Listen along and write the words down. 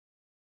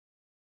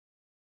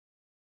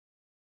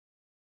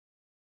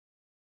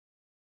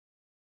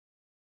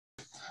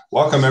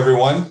Welcome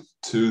everyone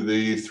to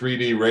the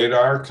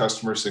 3D-RADAR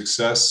Customer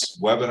Success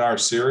webinar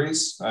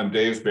series. I'm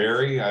Dave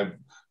Barry. I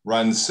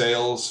run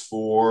sales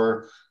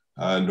for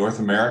North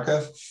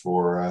America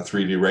for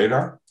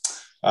 3D-RADAR.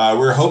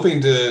 We're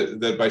hoping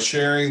that by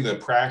sharing the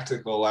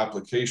practical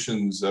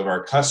applications of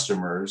our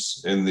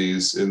customers in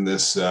this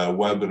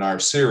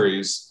webinar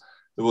series,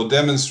 that will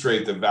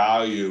demonstrate the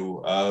value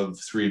of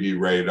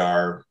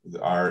 3D-RADAR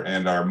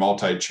and our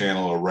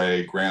multi-channel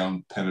array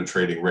ground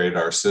penetrating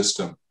radar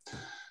system.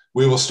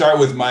 We will start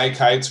with Mike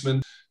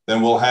Heitzman,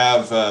 then we'll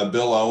have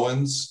Bill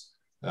Owens,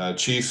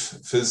 Chief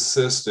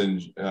Physicist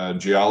and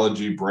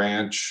Geology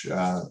Branch,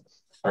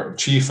 or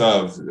Chief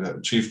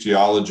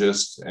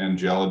Geologist and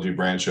Geology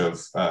Branch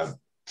of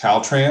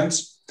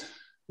CALTRANS.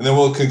 And then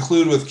we'll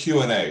conclude with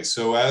Q&A.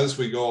 So as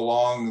we go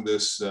along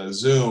this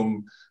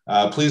Zoom,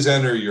 please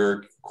enter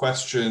your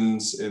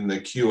questions in the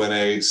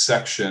Q&A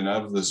section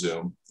of the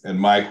Zoom, and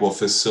Mike will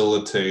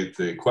facilitate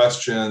the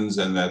questions,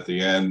 and at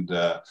the end,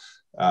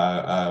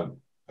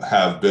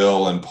 have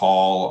Bill and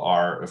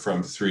Paul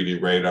from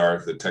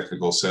 3D-RADAR, the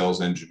technical sales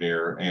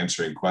engineer,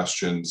 answering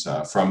questions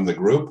from the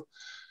group.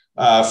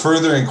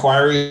 Further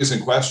inquiries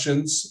and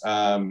questions,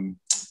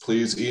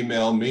 please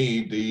email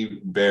me,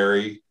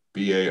 dbarry,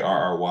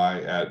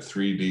 B-A-R-R-Y, at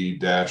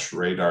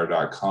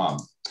 3D-radar.com.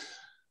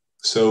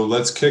 So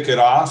let's kick it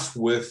off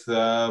with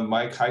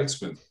Mike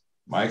Heitzman.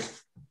 Mike.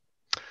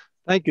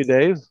 Thank you,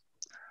 Dave.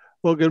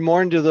 Well, good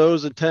morning to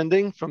those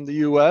attending from the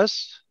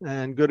U.S.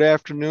 and good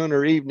afternoon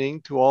or evening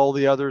to all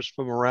the others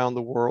from around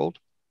the world.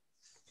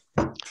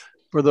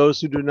 For those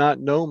who do not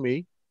know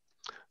me,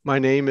 my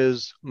name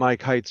is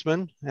Mike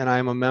Heitzman, and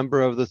I'm a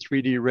member of the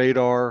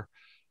 3D-RADAR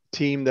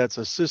team that's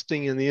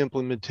assisting in the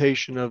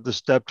implementation of the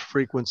stepped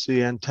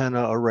frequency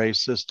antenna array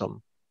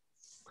system.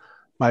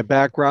 My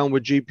background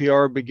with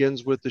GPR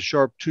begins with the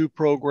SHARP 2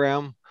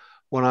 program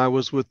when I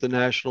was with the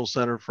National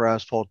Center for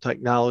Asphalt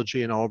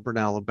Technology in Auburn,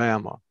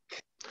 Alabama.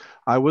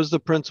 I was the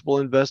principal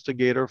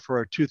investigator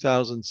for a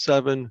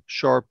 2007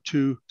 SHARP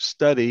 2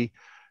 study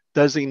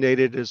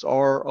designated as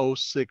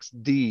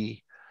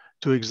R06D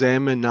to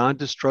examine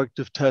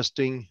non-destructive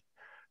testing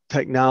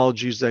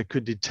technologies that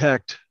could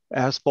detect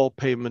asphalt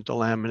pavement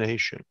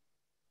delamination.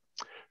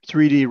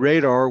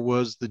 3D-RADAR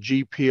was the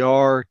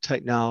GPR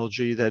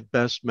technology that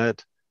best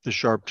met the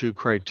SHARP 2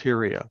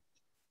 criteria.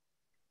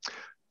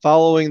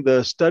 Following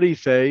the study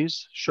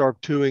phase, SHARP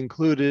 2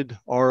 included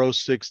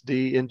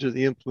R06D into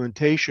the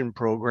implementation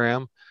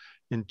program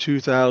in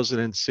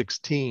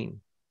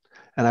 2016.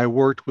 And I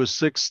worked with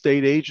 6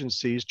 state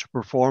agencies to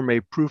perform a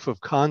proof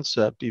of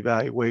concept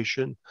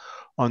evaluation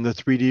on the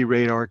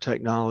 3D-RADAR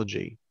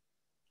technology.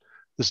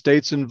 The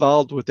states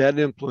involved with that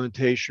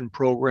implementation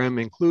program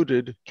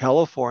included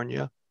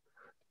California,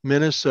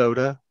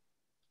 Minnesota,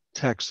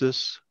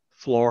 Texas,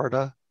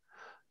 Florida,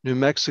 New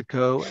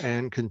Mexico,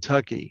 and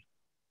Kentucky.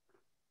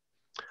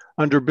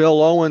 Under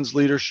Bill Owen's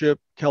leadership,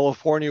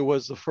 California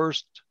was the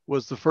first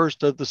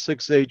of the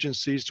 6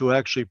 agencies to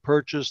actually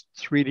purchase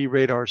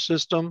 3D-RADAR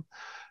system,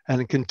 and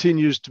it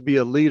continues to be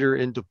a leader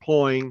in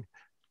deploying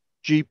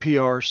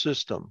GPR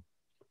system.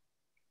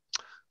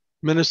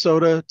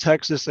 Minnesota,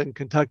 Texas, and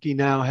Kentucky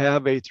now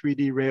have a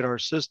 3D-RADAR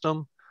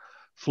system.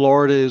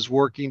 Florida is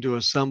working to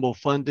assemble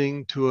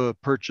funding to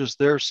purchase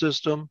their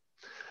system.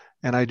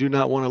 And I do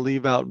not want to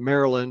leave out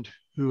Maryland,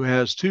 who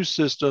has 2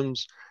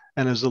 systems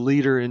and is a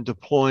leader in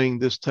deploying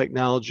this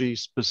technology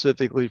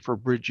specifically for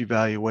bridge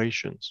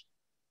evaluations.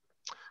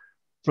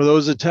 For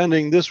those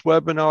attending this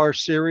webinar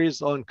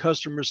series on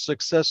customer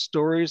success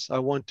stories, I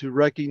want to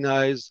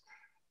recognize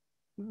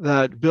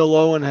that Bill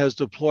Owen has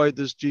deployed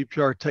this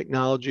GPR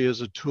technology as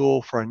a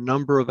tool for a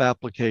number of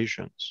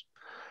applications.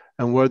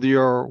 And whether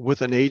you're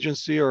with an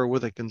agency or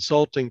with a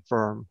consulting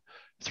firm,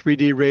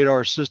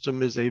 3D-RADAR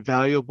system is a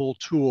valuable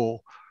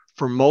tool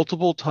for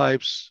multiple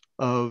types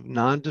of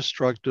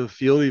non-destructive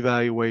field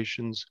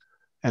evaluations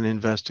and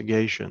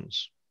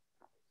investigations.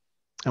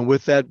 And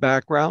with that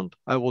background,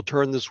 I will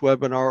turn this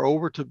webinar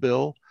over to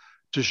Bill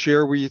to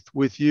share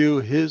with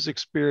you his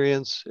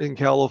experience in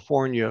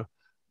California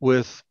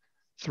with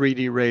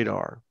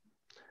 3D-RADAR.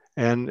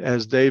 And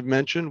as Dave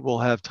mentioned, we'll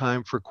have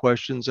time for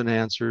questions and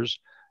answers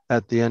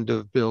at the end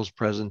of Bill's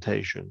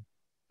presentation.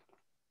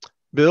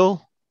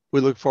 Bill, we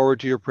look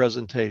forward to your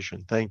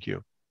presentation. Thank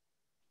you.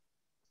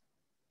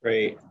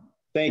 Great.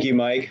 Thank you,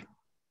 Mike.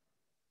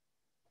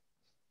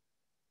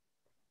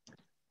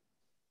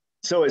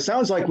 So it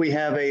sounds like we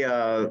have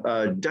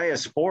a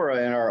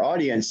diaspora in our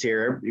audience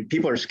here.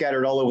 People are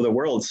scattered all over the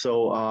world.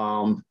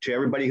 So to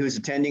everybody who's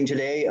attending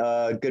today,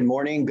 good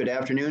morning, good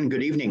afternoon,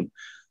 good evening.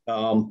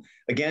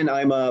 Again,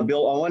 I'm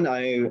Bill Owen.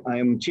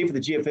 I'm Chief of the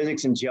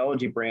Geophysics and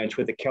Geology Branch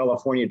with the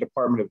California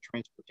Department of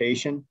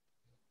Transportation.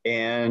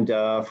 And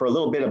for a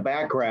little bit of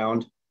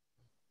background,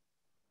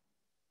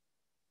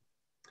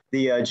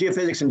 the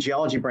Geophysics and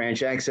Geology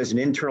Branch acts as an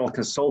internal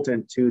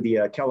consultant to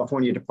the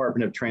California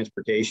Department of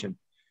Transportation.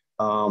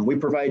 We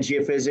provide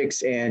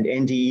geophysics and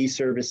NDE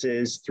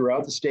services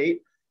throughout the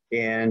state,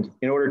 and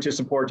in order to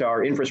support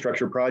our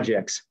infrastructure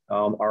projects.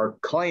 Our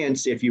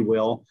clients, if you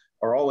will,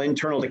 are all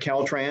internal to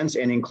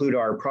Caltrans and include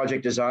our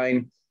project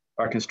design,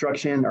 our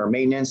construction, our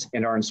maintenance,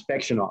 and our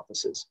inspection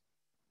offices.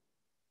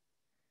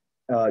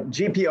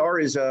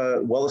 GPR is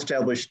a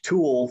well-established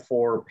tool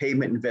for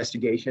pavement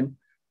investigation.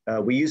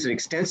 We use it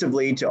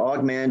extensively to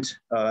augment,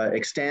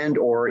 extend,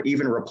 or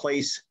even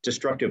replace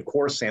destructive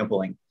core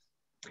sampling.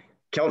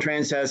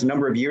 Caltrans has a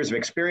number of years of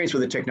experience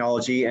with the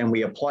technology, and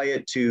we apply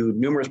it to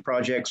numerous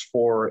projects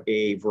for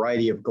a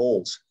variety of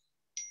goals.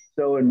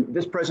 So in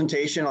this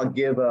presentation, I'll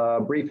give a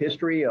brief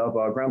history of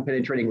ground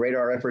penetrating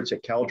radar efforts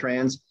at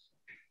Caltrans.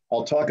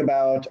 I'll talk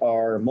about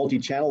our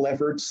multi-channel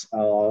efforts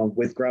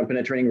with ground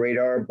penetrating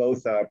radar,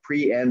 both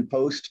pre and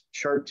post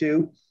Sharp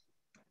 2,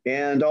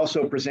 and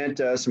also present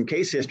some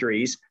case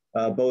histories,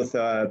 both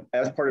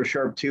as part of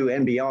Sharp 2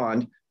 and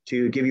beyond,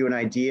 to give you an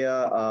idea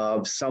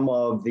of some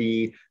of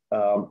the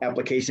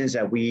applications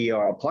that we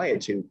apply it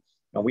to.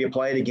 We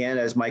apply it again,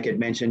 as Mike had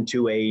mentioned,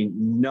 to a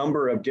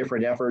number of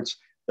different efforts.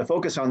 The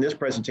focus on this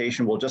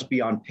presentation will just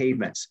be on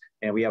pavements,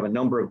 and we have a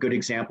number of good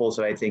examples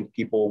that I think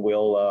people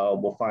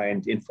will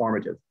find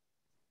informative.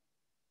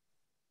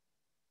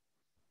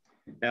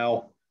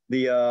 Now,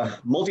 the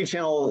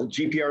multi-channel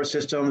GPR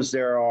systems,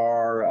 there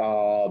are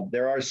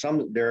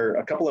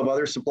a couple of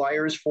other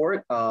suppliers for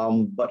it,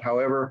 but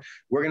however,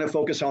 we're going to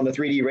focus on the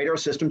 3D radar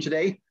system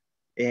today,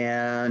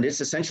 and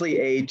it's essentially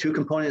a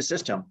two-component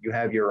system. You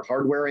have your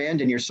hardware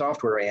end and your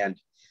software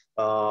end.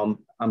 I'm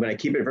going to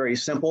keep it very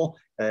simple.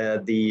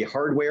 The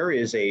hardware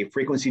is a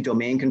frequency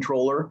domain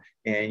controller,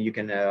 and you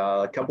can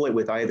couple it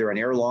with either an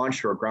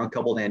air-launched or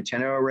ground-coupled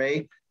antenna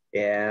array.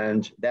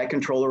 And that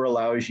controller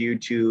allows you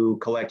to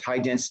collect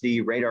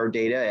high-density radar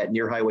data at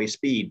near-highway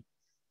speed.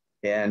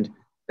 And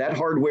that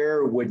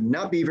hardware would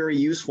not be very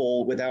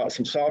useful without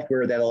some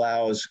software that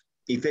allows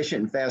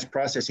efficient and fast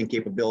processing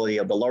capability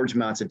of the large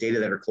amounts of data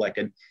that are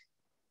collected.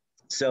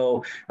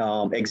 So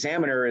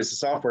Examiner is a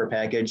software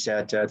package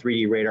that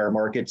 3D radar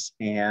markets,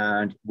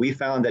 and we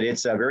found that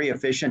it's very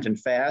efficient and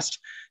fast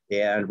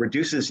and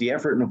reduces the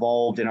effort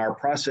involved in our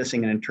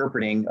processing and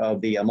interpreting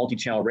of the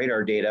multi-channel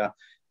radar data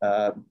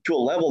to a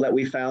level that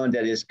we found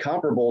that is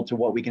comparable to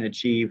what we can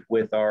achieve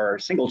with our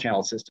single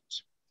channel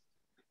systems.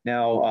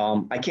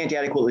 Now, I can't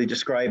adequately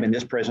describe in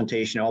this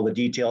presentation all the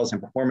details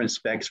and performance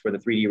specs for the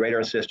 3D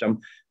radar system.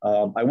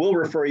 I will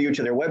refer you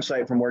to their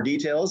website for more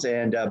details,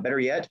 and better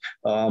yet,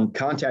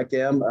 contact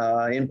them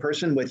in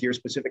person with your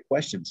specific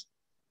questions.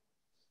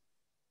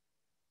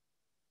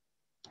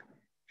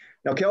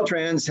 Now,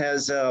 Caltrans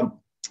has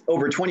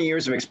over 20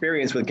 years of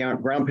experience with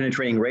ground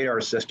penetrating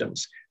radar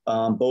systems,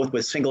 both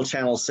with single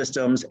channel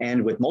systems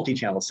and with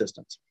multi-channel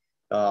systems.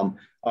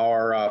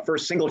 Our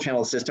first single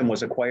channel system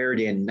was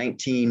acquired in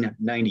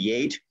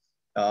 1998.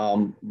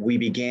 We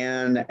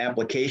began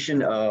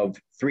application of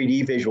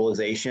 3D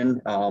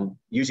visualization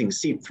using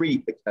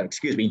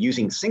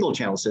single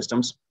channel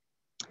systems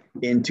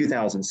in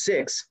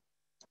 2006.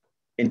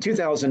 In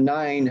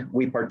 2009,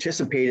 we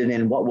participated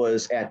in what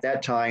was at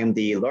that time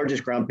the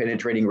largest ground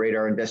penetrating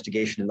radar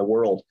investigation in the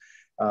world.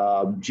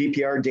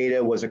 GPR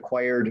data was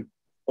acquired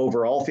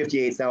over all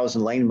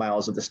 58,000 lane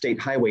miles of the state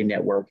highway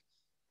network.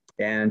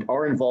 And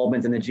our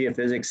involvement in the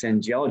geophysics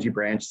and geology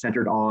branch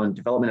centered on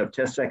development of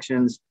test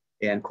sections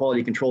and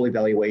quality control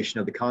evaluation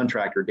of the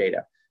contractor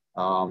data.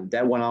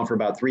 That went on for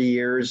about 3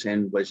 years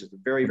and was just a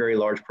very, very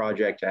large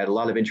project. I had a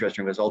lot of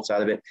interesting results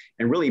out of it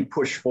and really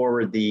pushed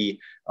forward the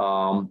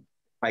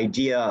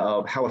idea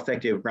of how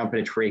effective ground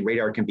penetrating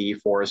radar can be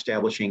for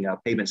establishing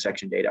pavement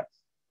section data.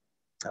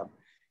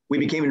 We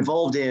became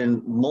involved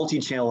in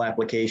multi-channel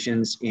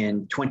applications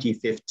in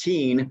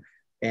 2015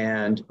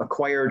 and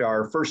acquired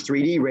our first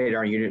 3D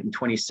radar unit in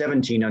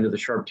 2017 under the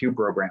Sharp 2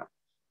 program.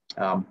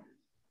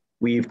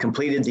 We've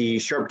completed the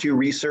Sharp 2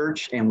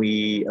 research, and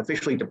we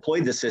officially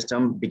deployed the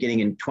system beginning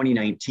in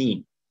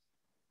 2019.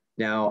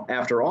 Now,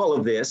 after all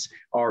of this,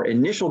 our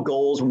initial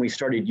goals when we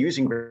started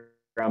using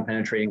ground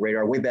penetrating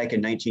radar way back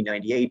in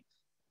 1998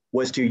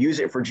 was to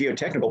use it for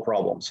geotechnical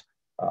problems.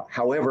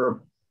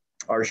 However,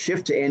 our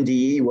shift to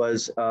NDE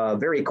was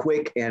very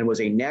quick and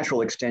was a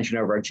natural extension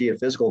of our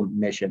geophysical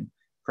mission,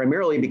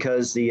 primarily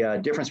because the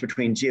difference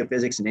between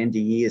geophysics and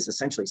NDE is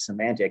essentially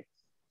semantic.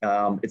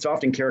 It's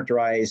often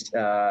characterized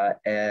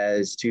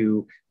as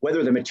to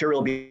whether the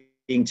material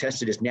being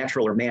tested is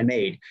natural or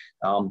man-made.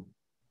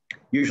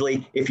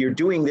 Usually, if you're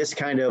doing this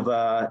kind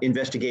of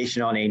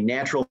investigation on a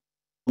natural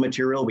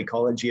material, we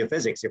call it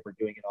geophysics. If we're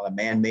doing it on a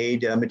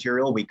man-made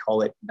material, we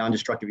call it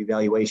non-destructive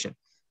evaluation.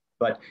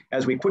 But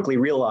as we quickly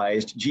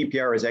realized,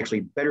 GPR is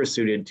actually better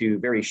suited to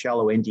very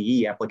shallow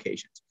NDE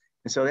applications.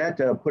 And so that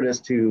put us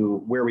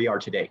to where we are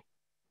today.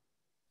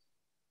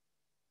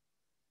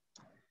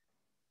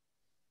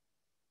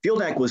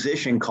 Field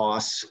acquisition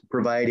costs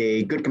provide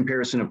a good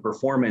comparison of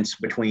performance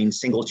between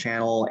single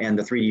channel and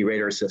the 3D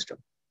radar system.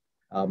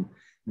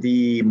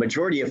 The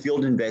majority of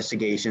field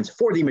investigations,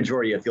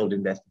 majority of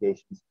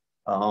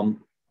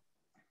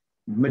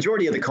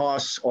the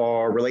costs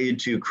are related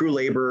to crew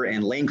labor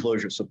and lane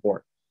closure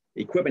support.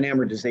 Equipment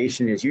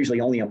amortization is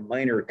usually only a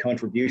minor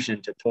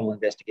contribution to total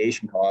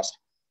investigation cost.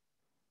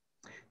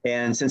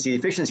 And since the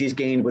efficiencies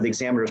gained with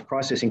Examiner's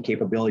processing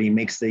capability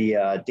makes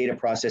the data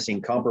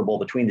processing comparable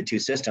between the two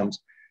systems,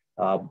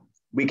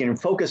 we can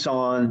focus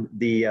on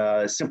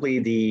simply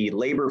the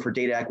labor for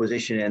data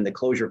acquisition and the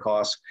closure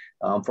costs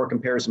for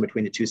comparison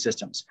between the two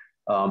systems.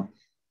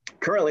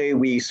 Currently,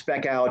 we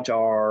spec out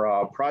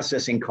our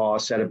processing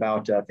costs at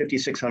about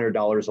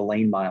 $5,600 a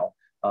lane mile,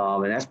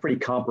 and that's pretty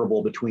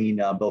comparable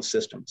between both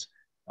systems.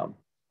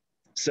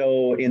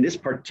 So in this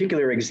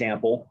particular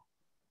example,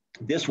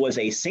 this was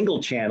a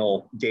single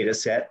channel data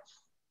set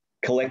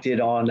collected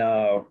on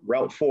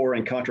Route 4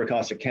 in Contra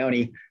Costa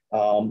County.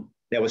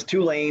 That was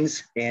 2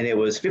 lanes and it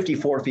was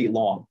 54 feet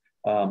long.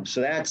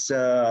 So that's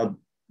the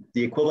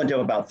equivalent of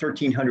about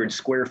 1,300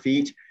 square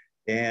feet.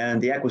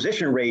 And the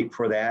acquisition rate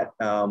for that,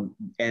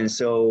 and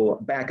so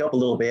back up a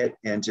little bit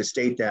and to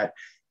state that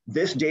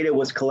this data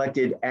was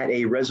collected at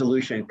a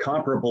resolution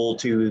comparable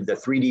to the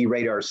 3D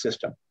radar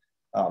system.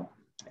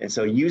 And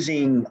so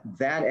using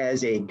that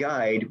as a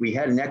guide, we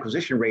had an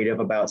acquisition rate of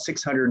about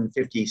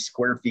 650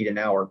 square feet an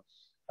hour.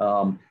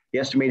 The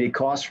estimated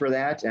cost for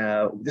that,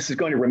 this is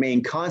going to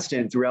remain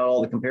constant throughout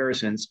all the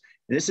comparisons.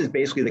 And this is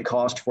basically the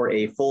cost for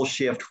a full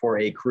shift for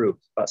a crew,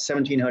 about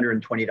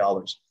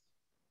 $1,720.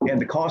 And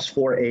the cost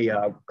for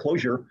a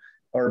closure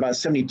are about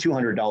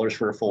 $7,200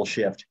 for a full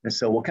shift. And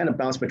so we'll kind of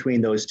bounce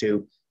between those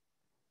two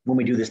when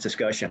we do this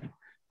discussion.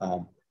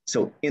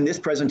 So in this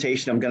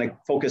presentation, I'm going to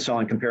focus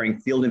on comparing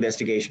field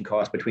investigation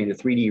costs between the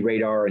 3D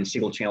radar and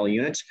single channel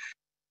units.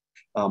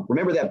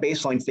 Remember that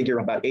baseline figure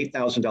of about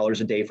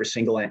 $8,000 a day for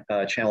single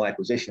channel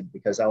acquisition,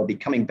 because I'll be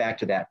coming back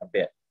to that a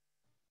bit.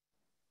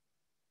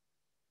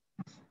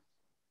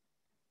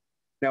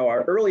 Now,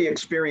 our early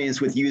experience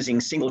with using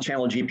single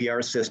channel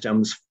GPR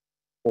systems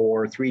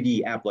for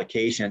 3D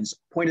applications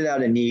pointed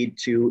out a need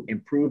to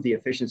improve the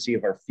efficiency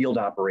of our field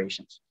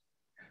operations.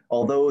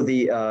 Although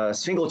the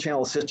single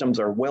channel systems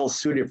are well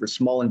suited for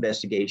small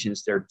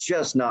investigations, they're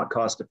just not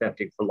cost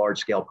effective for large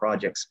scale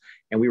projects.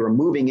 And we were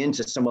moving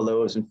into some of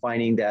those and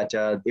finding that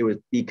it was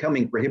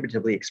becoming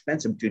prohibitively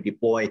expensive to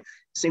deploy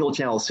single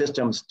channel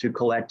systems to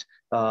collect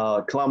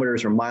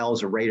kilometers or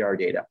miles of radar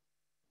data.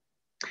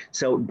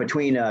 So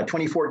between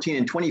 2014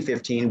 and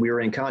 2015, we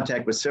were in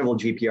contact with several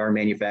GPR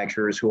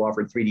manufacturers who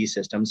offered 3D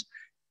systems,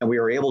 and we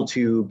were able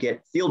to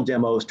get field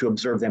demos to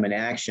observe them in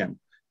action.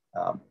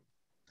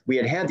 We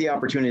had had the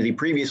opportunity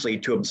previously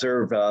to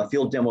observe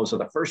field demos of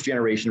the first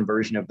generation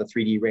version of the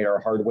 3D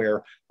radar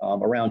hardware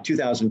around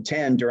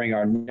 2010 during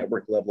our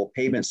network level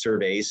pavement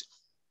surveys.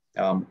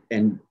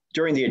 And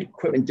during the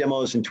equipment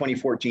demos in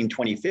 2014,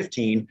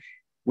 2015,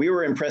 we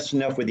were impressed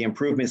enough with the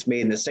improvements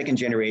made in the second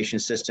generation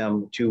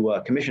system to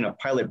commission a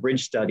pilot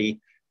bridge study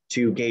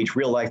to gauge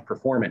real life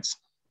performance.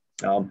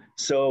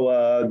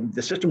 So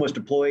the system was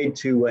deployed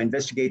to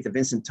investigate the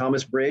Vincent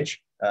Thomas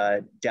Bridge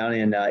down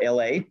in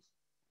LA.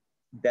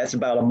 That's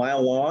about a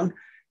mile long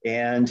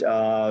and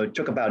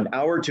took about an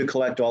hour to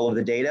collect all of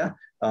the data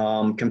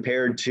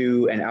compared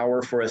to an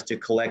hour for us to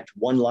collect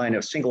one line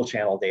of single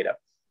channel data.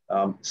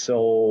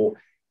 So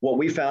what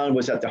we found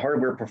was that the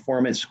hardware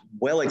performance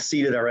well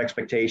exceeded our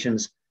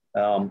expectations.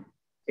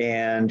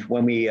 And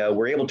when we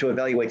were able to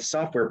evaluate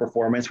software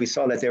performance, we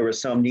saw that there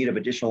was some need of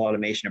additional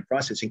automation and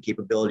processing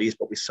capabilities,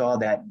 but we saw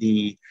that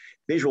the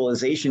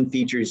visualization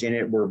features in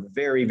it were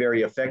very,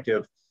 very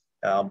effective.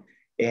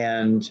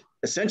 And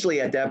essentially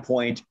at that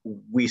point,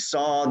 we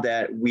saw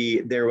that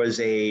there was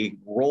a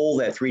role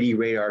that 3D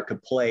radar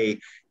could play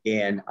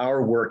in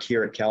our work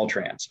here at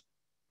Caltrans.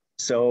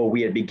 So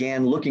we had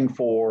began looking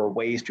for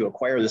ways to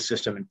acquire the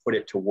system and put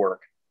it to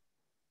work.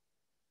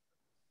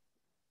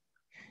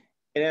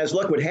 And as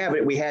luck would have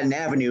it, we had an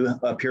avenue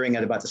appearing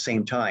at about the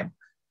same time.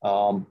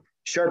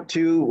 SHARP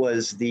 2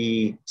 was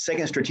the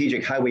second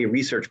strategic highway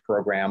research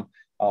program.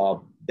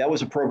 That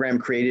was a program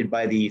created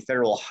by the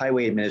Federal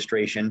Highway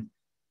Administration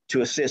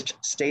to assist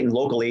state and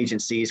local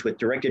agencies with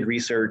directed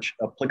research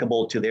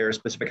applicable to their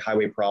specific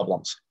highway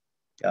problems.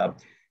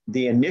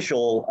 The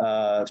initial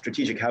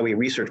strategic highway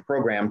research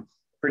program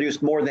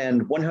produced more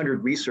than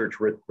 100 research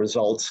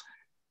results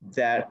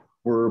that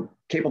were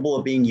capable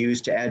of being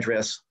used to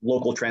address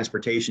local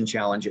transportation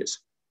challenges.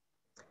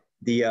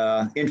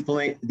 The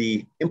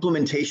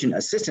implementation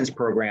assistance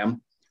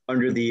program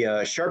under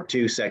the SHARP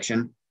 2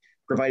 section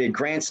provided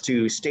grants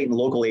to state and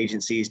local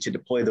agencies to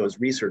deploy those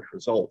research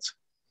results.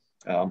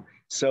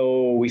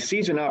 So we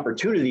seized an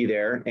opportunity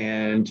there,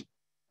 and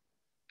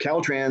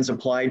Caltrans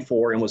applied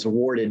for and was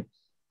awarded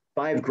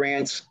 5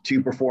 grants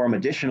to perform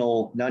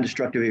additional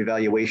non-destructive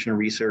evaluation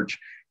research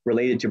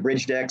related to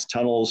bridge decks,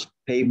 tunnels,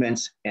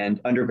 pavements,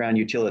 and underground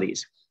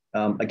utilities.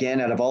 Again,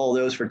 out of all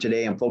of those for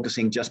today, I'm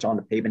focusing just on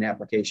the pavement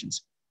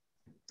applications.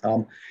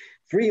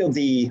 3 of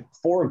the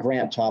 4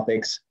 grant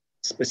topics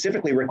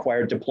specifically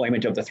required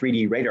deployment of the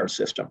 3D radar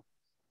system.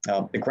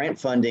 The grant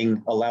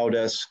funding allowed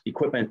us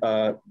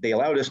they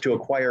allowed us to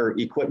acquire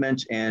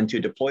equipment and to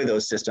deploy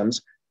those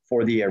systems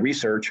for the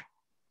research.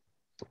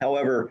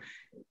 However,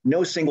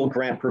 no single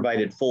grant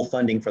provided full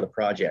funding for the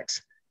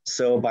projects.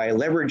 So by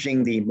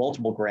leveraging the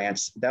multiple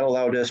grants, that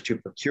allowed us to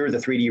procure the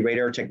 3D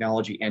radar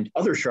technology and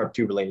other SHARP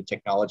 2 related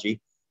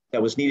technology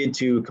that was needed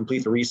to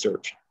complete the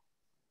research.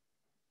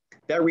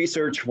 That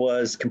research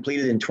was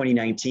completed in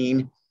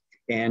 2019,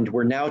 and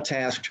we're now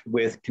tasked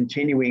with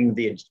continuing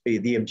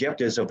the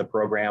objectives of the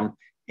program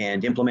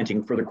and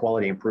implementing further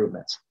quality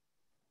improvements.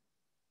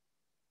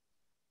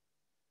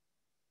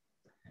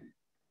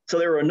 So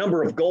there were a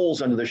number of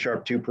goals under the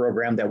SHARP 2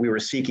 program that we were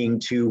seeking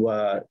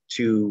to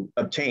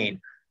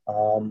obtain.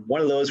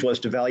 One of those was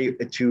to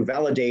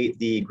validate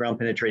the ground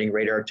penetrating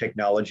radar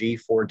technology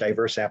for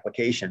diverse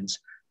applications.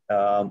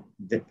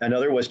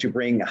 Another was to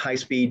bring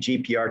high-speed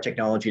GPR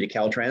technology to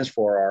Caltrans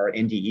for our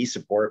NDE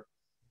support.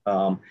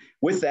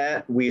 With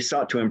that, we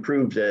sought to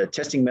improve the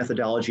testing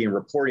methodology and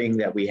reporting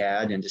that we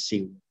had and to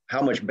see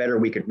how much better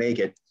we could make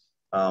it.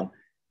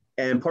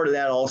 And part of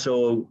that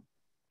also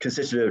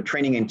consisted of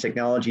training and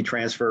technology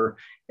transfer.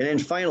 And then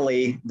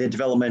finally, the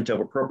development of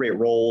appropriate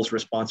roles,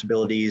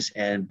 responsibilities,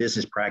 and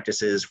business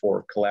practices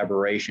for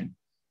collaboration.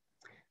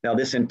 Now,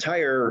 this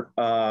entire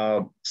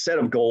set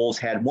of goals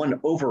had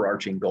one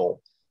overarching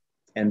goal,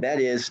 and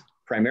that is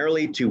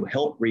primarily to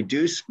help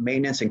reduce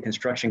maintenance and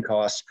construction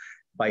costs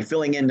by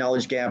filling in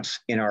knowledge gaps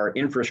in our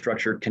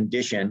infrastructure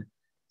condition,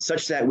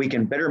 such that we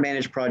can better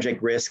manage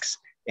project risks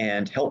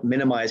and help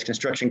minimize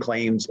construction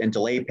claims and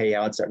delay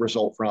payouts that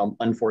result from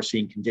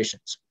unforeseen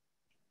conditions.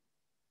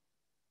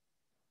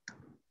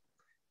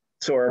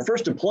 So our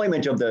first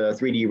deployment of the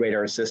 3D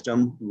radar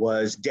system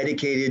was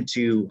dedicated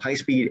to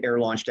high-speed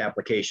air-launched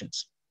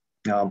applications.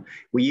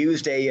 We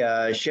used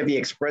a Chevy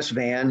Express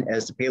van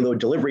as the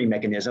payload delivery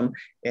mechanism,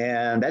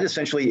 and that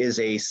essentially is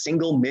a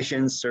single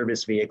mission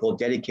service vehicle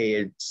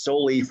dedicated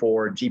solely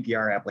for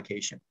GPR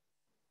application.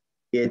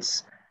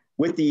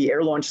 With the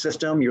air launch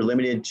system, you're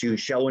limited to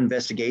shallow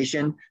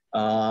investigation,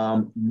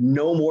 no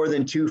more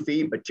than 2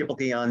 feet, but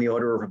typically on the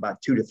order of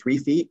about 2 to 3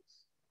 feet.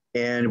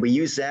 And we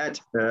use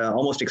that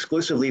almost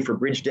exclusively for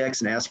bridge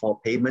decks and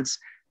asphalt pavements.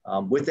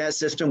 With that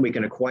system, we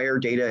can acquire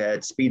data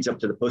at speeds up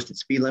to the posted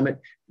speed limit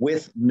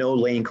with no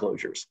lane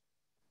closures.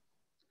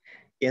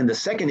 In the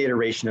second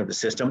iteration of the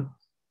system,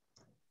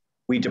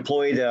 we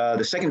deployed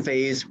the second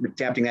phase,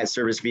 adapting that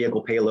service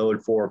vehicle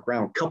payload for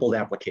ground coupled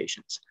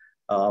applications.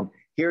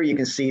 Here you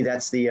can see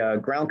that's the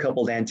ground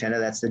coupled antenna,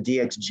 that's the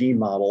DXG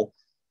model,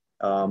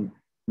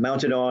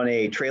 mounted on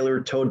a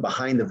trailer towed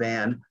behind the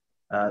van.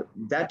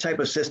 That type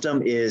of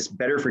system is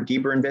better for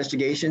deeper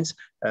investigations,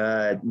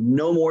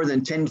 no more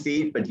than 10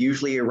 feet, but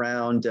usually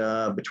around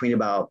between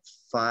about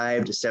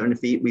 5 to 7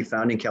 feet. We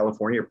found in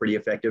California are pretty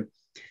effective.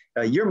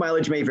 Your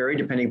mileage may vary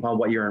depending upon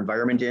what your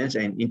environment is.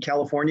 And in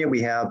California,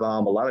 we have a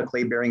lot of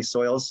clay-bearing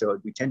soils, so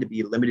we tend to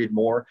be limited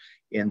more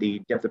in the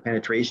depth of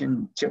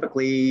penetration.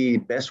 Typically,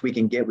 best we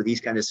can get with these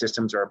kind of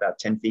systems are about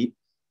 10 feet.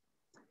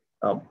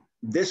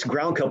 This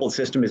ground-coupled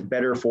system is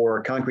better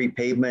for concrete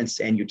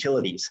pavements and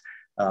utilities.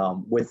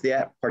 With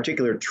that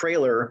particular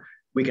trailer,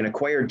 we can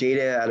acquire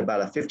data at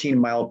about a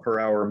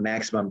 15-mile-per-hour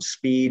maximum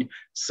speed.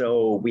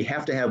 So we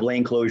have to have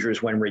lane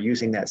closures when we're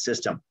using that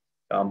system.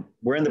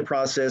 We're in the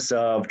process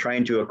of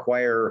trying to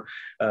acquire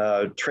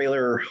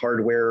trailer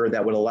hardware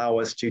that would allow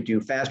us to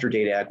do faster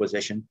data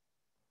acquisition.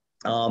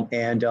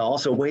 And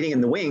also waiting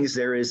in the wings,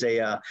 there is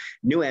a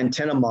new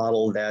antenna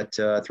model that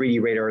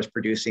 3D Radar is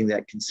producing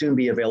that can soon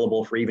be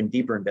available for even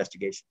deeper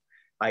investigation.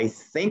 I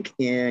think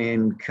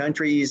in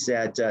countries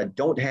that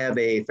don't have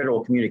a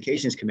Federal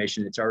Communications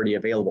Commission, it's already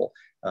available.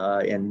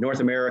 In North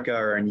America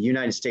or in the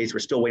United States, we're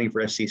still waiting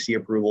for FCC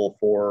approval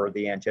for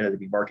the antenna to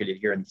be marketed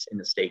here in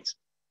the States.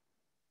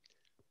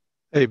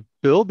 Hey,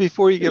 Bill,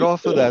 before you get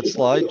off of that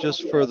slide,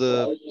 just for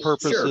the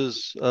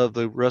purposes of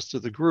the rest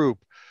of the group,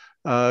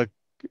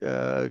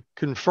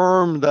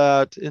 confirm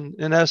that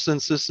in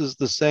essence, this is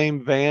the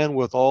same van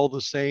with all the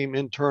same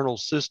internal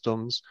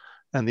systems.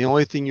 And the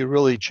only thing you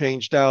really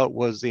changed out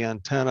was the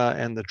antenna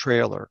and the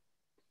trailer.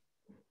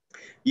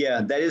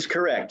 Yeah, that is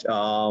correct.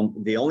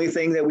 The only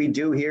thing that we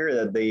do here,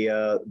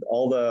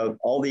 all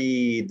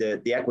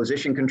the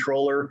acquisition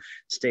controller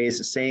stays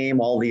the same.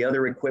 All the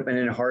other equipment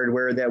and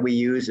hardware that we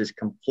use is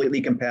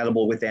completely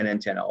compatible with that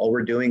antenna. All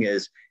we're doing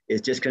is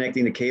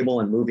disconnecting the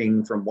cable and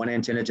moving from one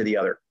antenna to the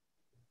other.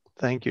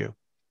 Thank you.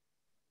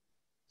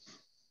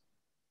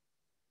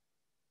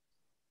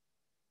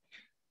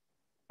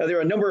 There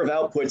are a number of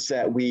outputs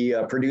that we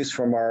produce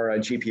from our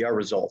GPR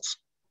results.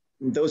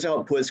 Those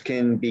outputs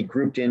can be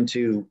grouped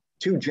into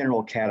 2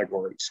 general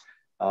categories.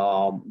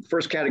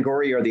 First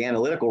category are the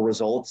analytical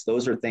results.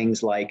 Those are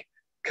things like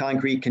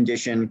concrete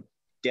condition,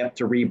 depth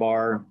to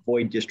rebar,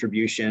 void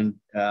distribution,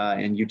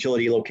 and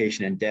utility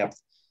location and depth.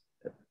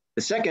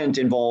 The second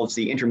involves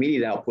the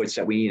intermediate outputs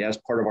that we need as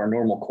part of our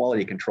normal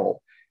quality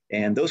control.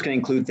 And those can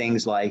include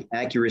things like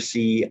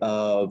accuracy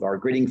of our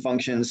gridding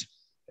functions,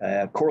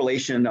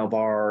 correlation of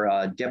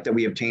our depth that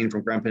we obtain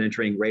from ground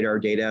penetrating radar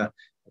data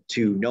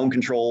to known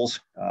controls,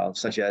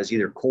 such as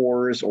either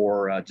cores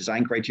or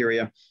design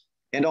criteria,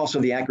 and also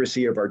the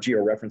accuracy of our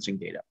georeferencing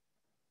data.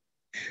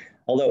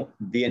 Although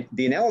the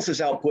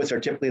analysis outputs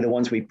are typically the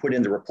ones we put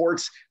in the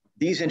reports,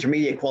 these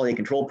intermediate quality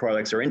control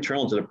products are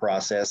internal to the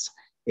process,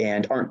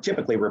 and aren't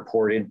typically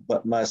reported,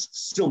 but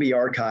must still be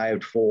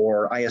archived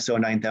for ISO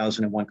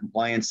 9001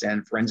 compliance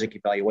and forensic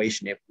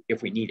evaluation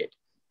if we need it.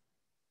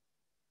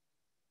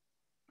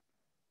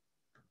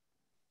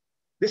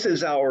 This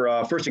is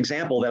our first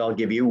example that I'll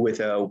give you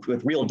with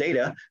real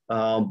data.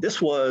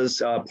 This was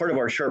part of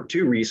our SHARP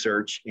 2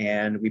 research,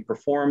 and we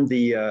performed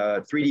the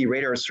 3D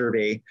radar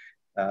survey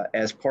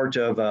as part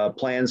of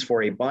plans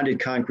for a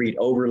bonded concrete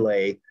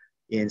overlay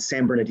in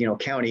San Bernardino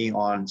County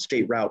on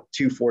State Route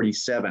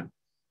 247.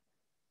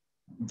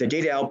 The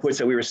data outputs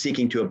that we were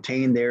seeking to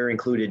obtain there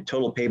included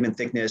total pavement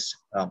thickness,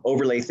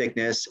 overlay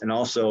thickness, and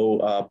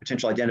also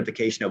potential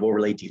identification of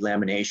overlay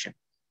delamination.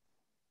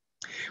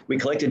 We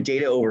collected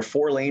data over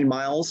 4 lane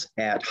miles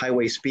at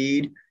highway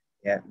speed,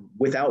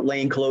 without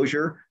lane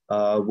closure,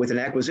 with an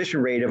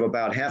acquisition rate of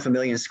about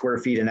 500,000 square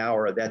feet an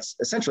hour. That's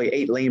essentially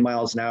 8 lane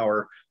miles an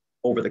hour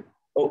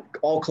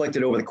all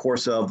collected over the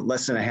course of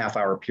less than a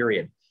half-hour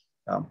period.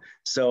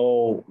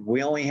 So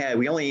we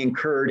only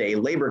incurred a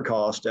labor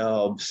cost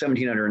of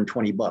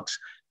 $1,720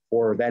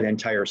 for that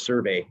entire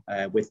survey,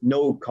 with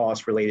no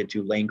cost related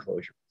to lane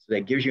closure. So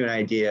that gives you an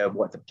idea of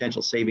what the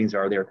potential savings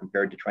are there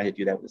compared to trying to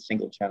do that with a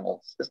single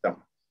channel system.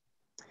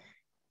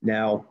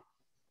 Now,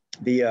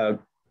 the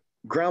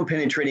ground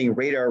penetrating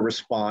radar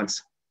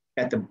response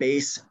at the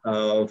base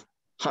of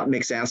hot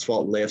mix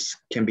asphalt lifts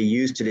can be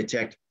used to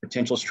detect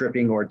potential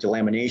stripping or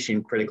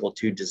delamination critical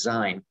to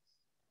design.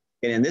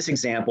 And in this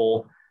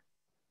example,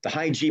 the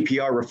high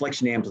GPR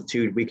reflection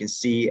amplitude we can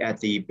see at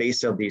the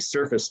base of the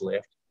surface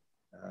lift.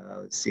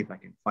 Let's see if I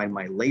can find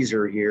my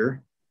laser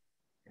here.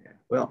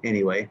 Well,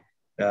 anyway.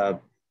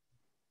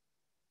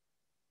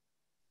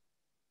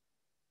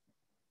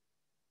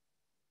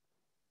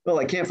 Well,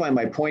 I can't find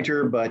my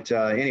pointer, but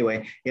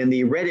anyway, in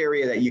the red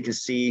area that you can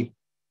see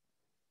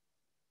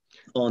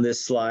on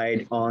this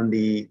slide on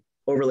the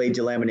overlay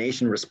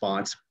delamination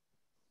response.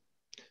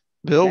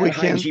 Bill, we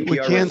can't see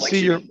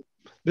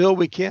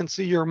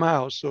your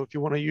mouse. So if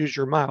you want to use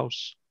your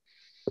mouse.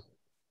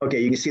 Okay,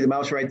 you can see the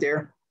mouse right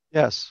there?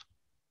 Yes.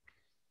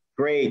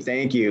 Great,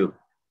 thank you.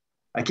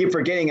 I keep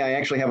forgetting I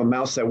actually have a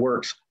mouse that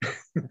works.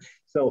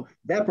 So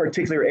that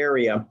particular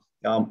area,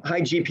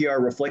 high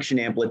GPR reflection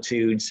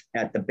amplitudes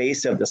at the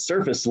base of the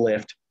surface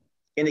lift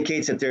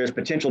indicates that there's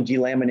potential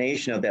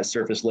delamination of that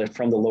surface lift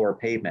from the lower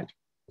pavement.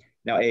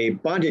 Now, a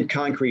bonded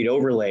concrete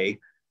overlay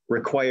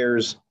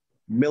requires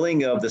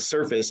milling of the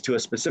surface to a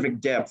specific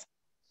depth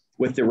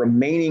with the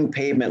remaining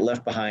pavement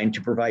left behind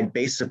to provide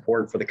base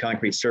support for the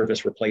concrete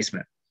surface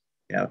replacement.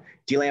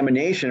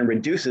 Delamination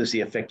reduces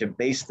the effective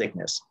base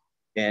thickness.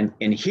 And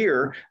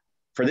here,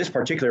 for this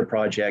particular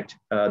project,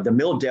 the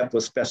mill depth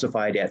was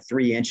specified at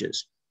 3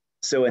 inches.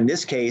 So in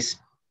this case,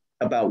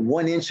 about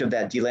 1 inch of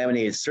that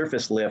delaminated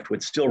surface lift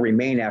would still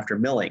remain after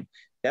milling.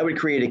 That would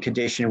create a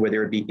condition where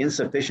there would be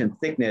insufficient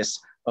thickness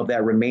of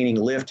that remaining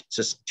lift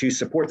to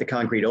support the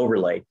concrete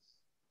overlay.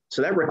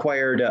 So that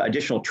required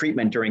additional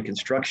treatment during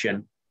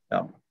construction,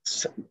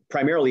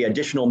 primarily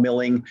additional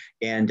milling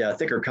and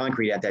thicker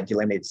concrete at that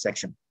delaminated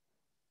section.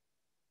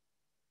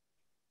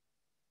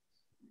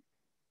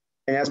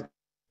 And as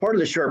part of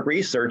the SHARP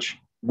research,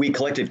 we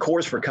collected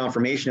cores for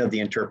confirmation of the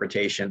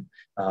interpretation.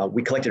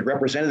 We collected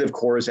representative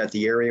cores at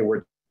the area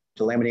where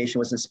delamination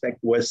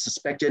was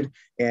suspected,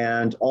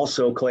 and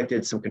also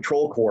collected some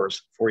control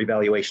cores for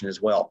evaluation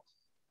as well.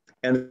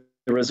 And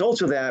the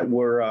results of that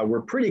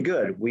were pretty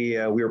good. We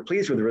were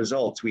pleased with the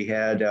results. We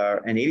had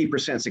an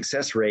 80%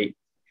 success rate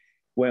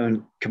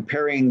when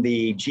comparing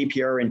the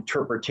GPR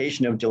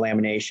interpretation of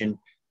delamination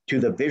to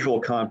the visual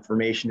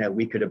confirmation that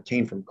we could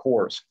obtain from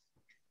cores.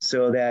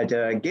 So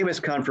that gave us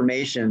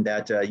confirmation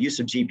that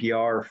use of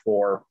GPR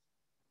for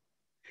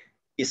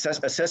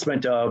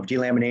assessment of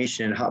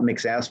delamination in hot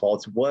mix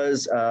asphalts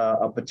was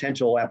a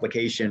potential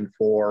application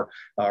for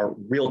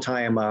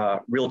real-time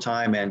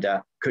and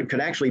could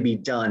actually be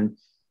done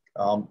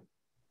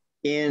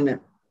in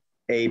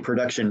a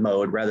production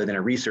mode rather than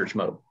a research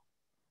mode.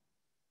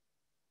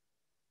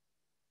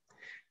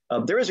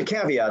 There is a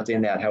caveat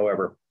in that,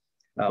 however.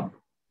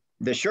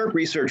 The SHARP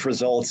research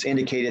results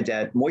indicated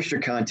that moisture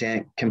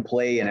content can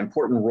play an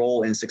important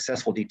role in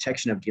successful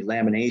detection of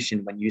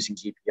delamination when using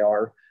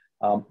GPR.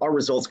 Our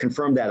results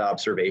confirmed that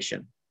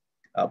observation.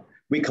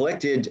 We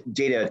collected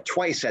data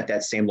twice at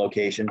that same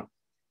location.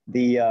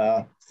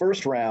 The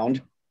first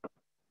round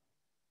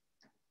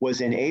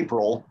was in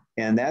April,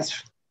 and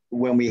that's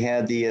when we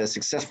had the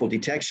successful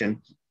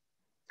detection.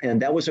 And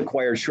that was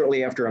acquired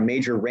shortly after a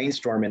major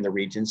rainstorm in the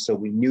region, so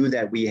we knew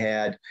that we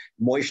had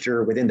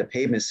moisture within the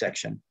pavement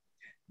section.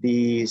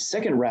 The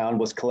second round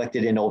was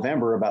collected in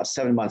November, about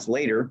 7 months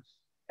later,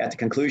 at the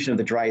conclusion of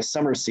the dry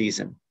summer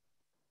season.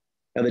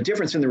 Now, the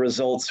difference in the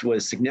results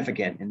was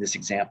significant in this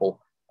example.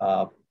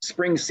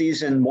 Spring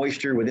season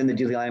moisture within the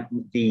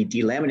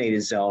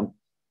delaminated zone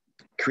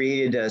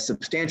created a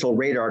substantial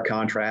radar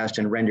contrast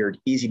and rendered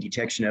easy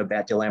detection of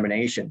that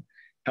delamination.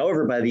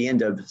 However, by the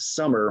end of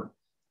summer,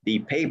 the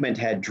pavement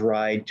had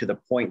dried to the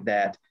point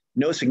that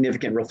no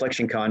significant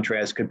reflection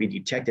contrast could be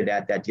detected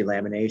at that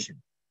delamination.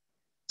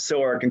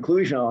 So our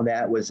conclusion on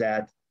that was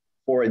that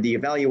for the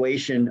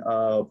evaluation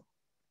of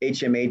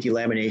HMA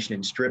delamination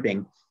and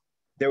stripping,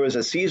 there was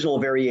a seasonal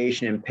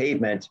variation in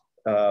pavement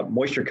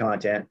moisture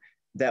content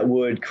that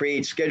would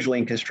create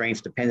scheduling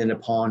constraints dependent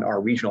upon our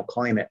regional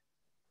climate.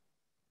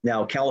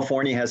 Now,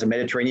 California has a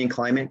Mediterranean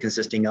climate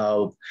consisting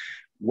of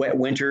wet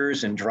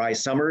winters and dry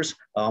summers.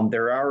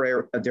 There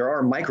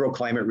are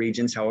microclimate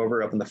regions,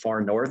 however, up in the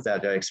far north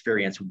that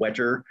experience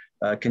wetter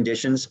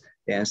conditions.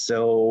 And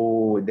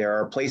so there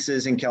are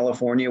places in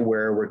California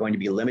where we're going to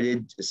be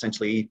limited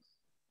essentially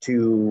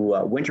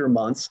to winter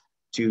months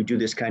to do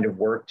this kind of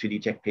work to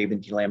detect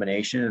pavement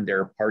delamination. And there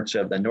are parts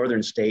of the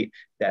northern state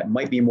that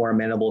might be more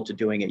amenable to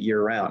doing it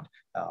year round.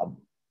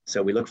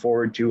 So we look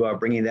forward to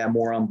bringing that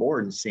more on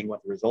board and seeing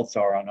what the results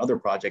are on other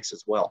projects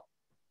as well.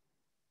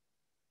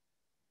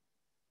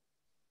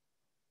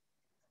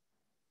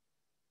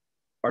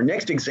 Our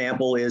next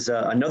example is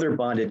another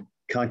bonded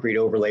concrete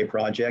overlay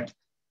project.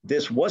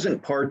 This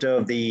wasn't part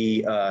of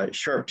the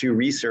SHARP 2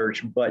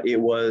 research, but it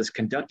was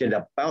conducted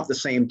about the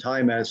same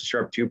time as the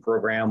SHARP 2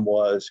 program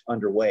was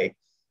underway.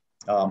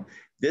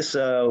 This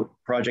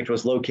project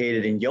was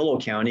located in Yolo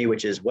County,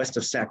 which is west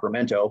of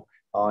Sacramento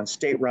on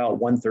State Route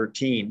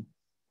 113.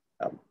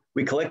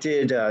 We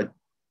collected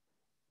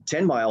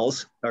 10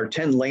 miles or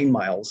 10 lane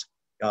miles.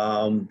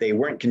 They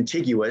weren't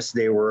contiguous.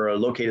 They were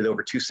located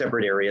over two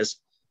separate areas.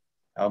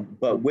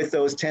 But with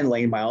those 10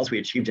 lane miles, we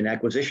achieved an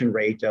acquisition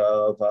rate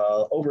of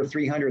over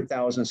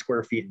 300,000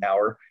 square feet an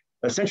hour,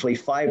 essentially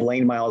 5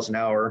 lane miles an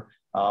hour,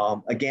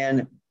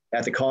 again,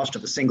 at the cost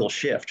of a single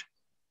shift.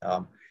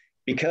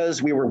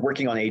 Because we were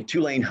working on a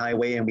 2-lane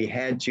highway and we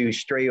had to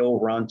stray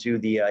over onto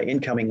the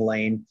incoming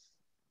lane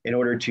in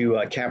order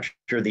to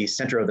capture the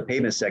center of the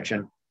pavement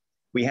section,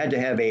 we had to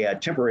have a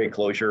temporary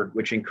closure,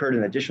 which incurred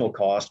an additional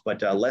cost,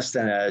 but less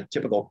than a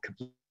typical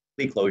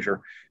complete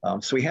closure.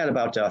 So we had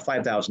about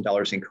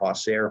 $5,000 in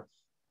costs there,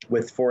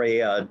 for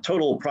a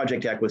total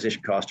project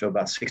acquisition cost of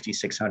about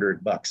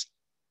 $6,600.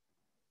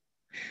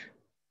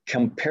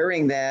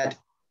 Comparing that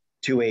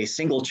to a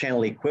single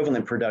channel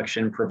equivalent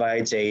production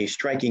provides a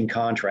striking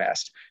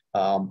contrast.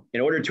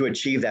 In order to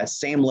achieve that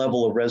same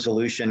level of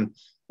resolution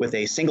with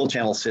a single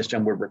channel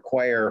system would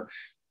require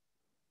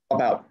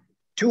about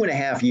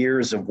 2.5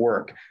 years of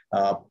work,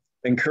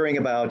 incurring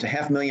about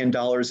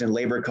 $500,000 in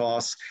labor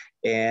costs,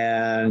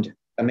 and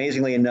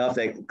amazingly enough,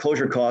 that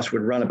closure costs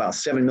would run about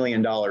 $7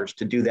 million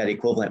to do that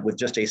equivalent with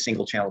just a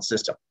single channel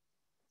system.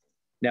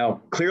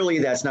 Now, clearly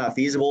that's not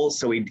feasible,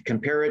 so we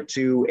compare it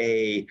to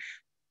a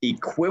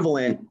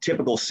equivalent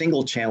typical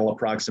single channel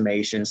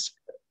approximations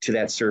to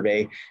that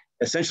survey,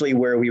 essentially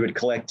where we would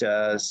collect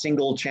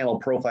single channel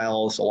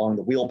profiles along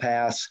the wheel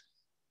paths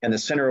and the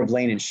center of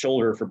lane and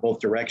shoulder for both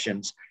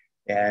directions.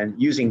 And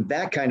using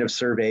that kind of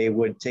survey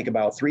would take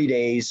about 3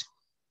 days,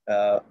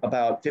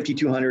 about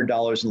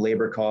 $5,200 in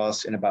labor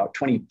costs and about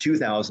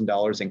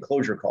 $22,000 in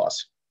closure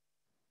costs.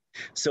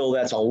 So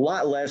that's a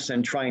lot less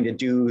than trying to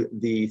do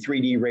the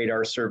 3D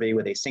radar survey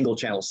with a single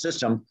channel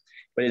system,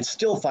 but it's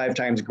still 5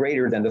 times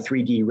greater than the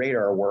 3D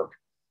radar work.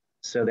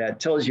 So that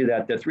tells you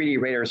that the 3D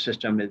radar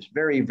system is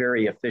very,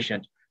 very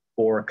efficient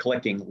for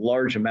collecting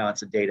large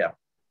amounts of data.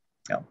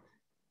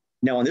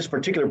 Now on this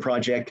particular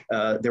project,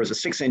 there was a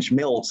 6-inch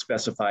mill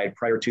specified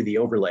prior to the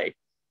overlay.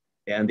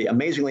 And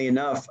amazingly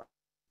enough,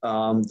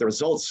 the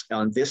results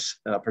on this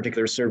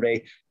particular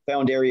survey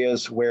found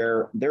areas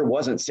where there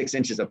wasn't 6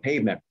 inches of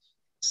pavement.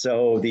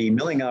 So the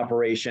milling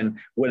operation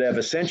would have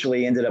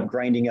essentially ended up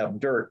grinding up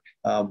dirt,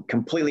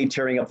 completely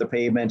tearing up the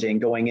pavement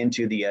and going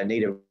into the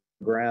native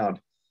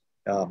ground.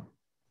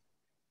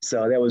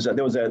 So that was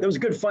a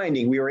good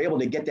finding. We were able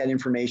to get that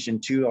information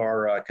to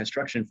our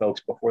construction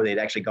folks before they'd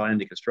actually gone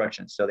into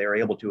construction. So they were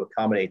able to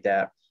accommodate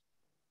that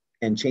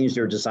and change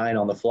their design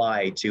on the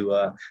fly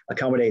to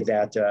accommodate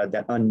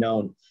that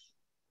unknown.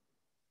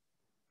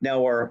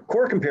 Now our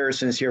core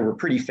comparisons here were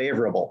pretty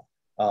favorable.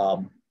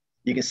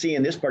 You can see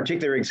in this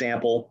particular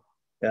example,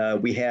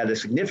 we had a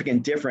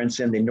significant difference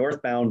in the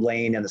northbound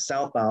lane and the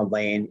southbound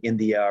lane in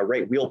the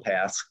right wheel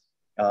paths.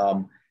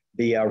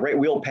 The right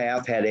wheel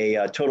path had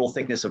a total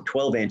thickness of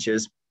 12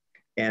 inches,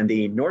 and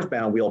the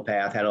northbound wheel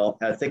path had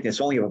a thickness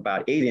only of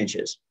about 8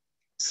 inches.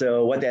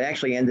 So what that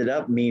actually ended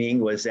up meaning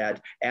was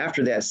that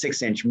after that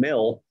 6-inch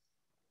mill,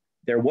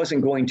 there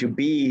wasn't going to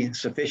be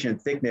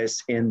sufficient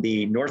thickness in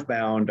the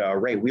northbound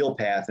right wheel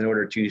path in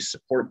order to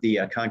support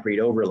the concrete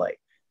overlay.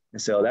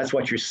 And so that's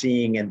what you're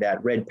seeing in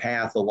that red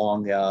path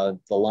along the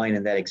line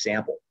in that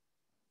example.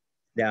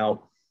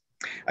 Now,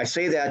 I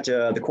say that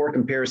the core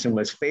comparison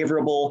was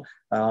favorable.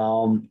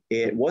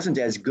 It wasn't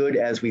as good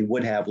as we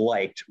would have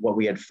liked. What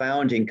we had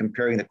found in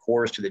comparing the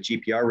cores to the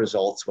GPR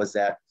results was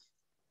that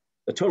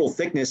the total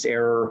thickness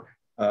error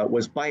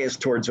was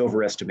biased towards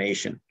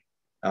overestimation.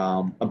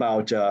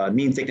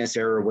 Mean thickness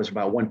error was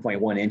about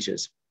 1.1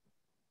 inches.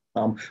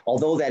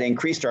 Although that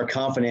increased our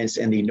confidence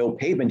in the no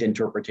pavement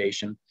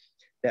interpretation,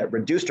 that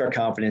reduced our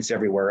confidence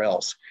everywhere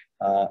else.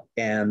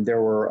 And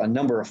there were a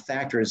number of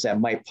factors that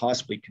might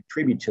possibly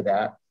contribute to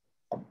that.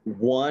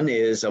 One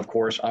is, of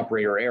course,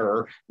 operator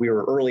error. We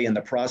were early in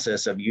the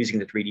process of using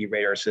the 3D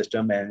radar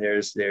system, and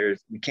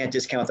we can't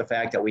discount the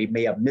fact that we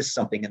may have missed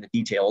something in the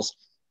details.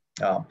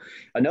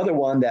 Another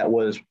one that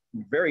was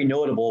very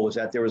notable was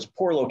that there was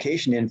poor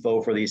location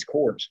info for these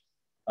cores.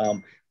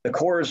 The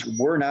cores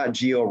were not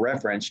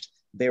geo-referenced.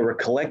 They were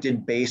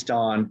collected based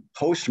on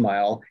post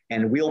mile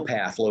and wheel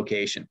path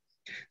location.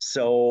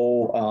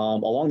 So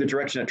along the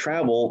direction of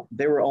travel,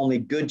 they were only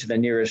good to the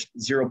nearest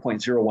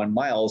 0.01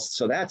 miles.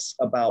 So that's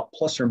about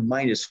plus or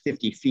minus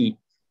 50 feet.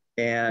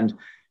 And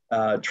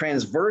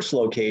transverse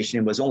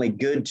location was only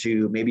good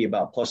to maybe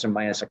about plus or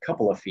minus a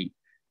couple of feet.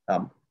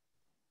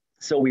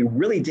 So we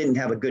really didn't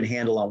have a good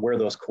handle on where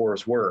those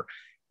cores were.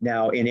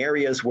 Now, in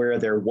areas where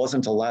there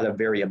wasn't a lot of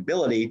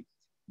variability,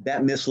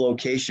 that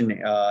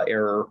mislocation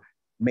error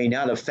may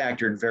not have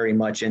factored very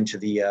much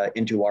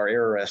into our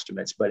error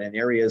estimates, but in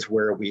areas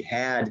where we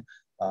had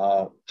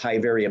high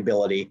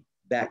variability,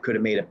 that could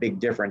have made a big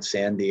difference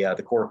in the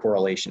core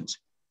correlations.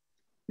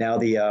 Now,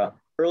 the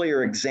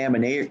earlier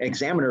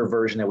examiner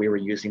version that we were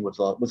using was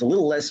a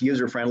little less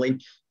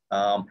user-friendly.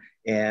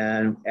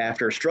 And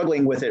after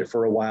struggling with it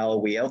for a while,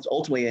 we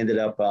ultimately ended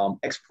up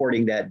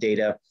exporting that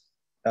data,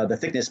 the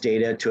thickness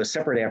data, to a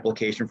separate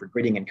application for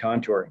gridding and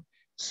contouring.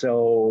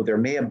 So there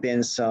may have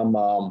been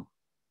some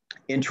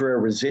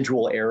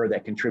intra-residual error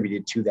that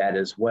contributed to that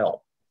as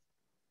well.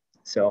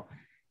 So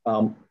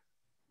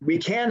we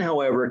can,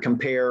 however,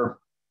 compare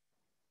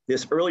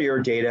this earlier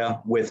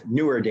data with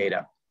newer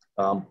data.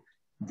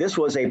 This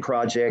was a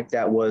project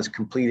that was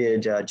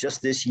completed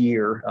just this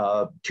year,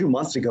 2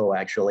 months ago,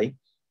 actually.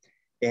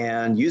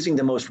 And using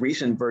the most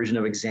recent version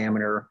of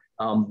Examiner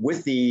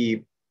with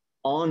the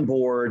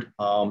onboard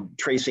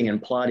tracing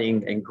and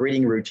plotting and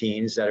gridding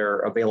routines that are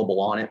available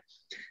on it,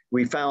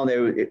 we found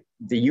that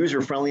the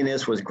user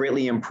friendliness was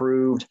greatly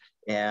improved,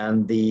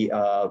 and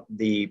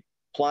the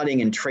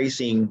plotting and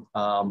tracing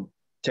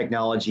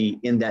technology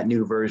in that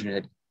new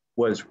version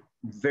was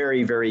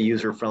very, very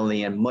user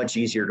friendly and much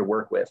easier to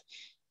work with.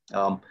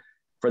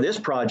 For this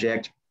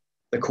project,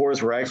 the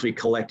cores were actually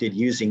collected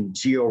using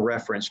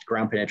geo-referenced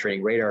ground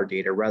penetrating radar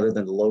data rather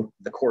than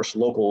the course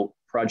local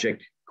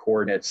project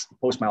coordinates,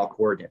 post-mile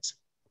coordinates.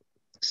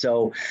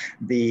 So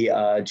the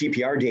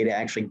GPR data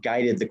actually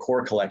guided the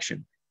core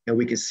collection. And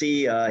we could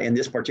see in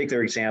this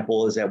particular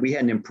example is that we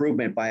had an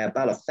improvement by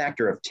about a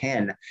factor of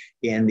 10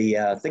 in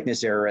the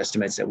thickness error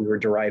estimates that we were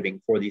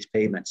deriving for these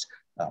pavements.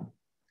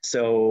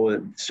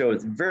 So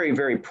it's very,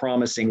 very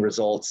promising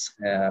results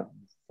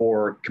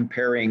for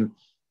comparing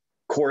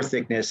core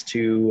thickness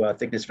to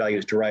thickness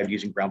values derived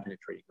using ground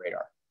penetrating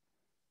radar.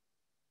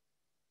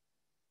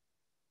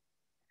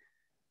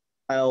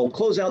 I'll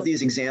close out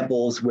these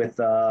examples with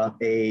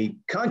a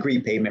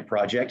concrete pavement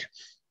project.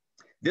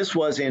 This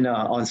was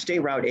on State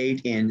Route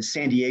 8 in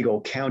San Diego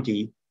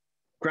County.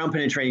 Ground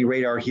penetrating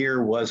radar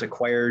here was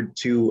acquired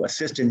to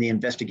assist in the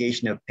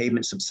investigation of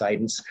pavement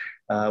subsidence.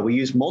 We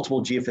used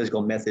multiple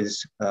geophysical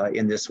methods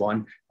in this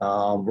one.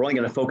 We're only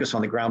going to focus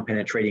on the ground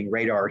penetrating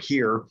radar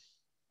here.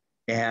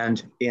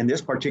 And in this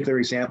particular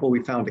example,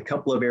 we found a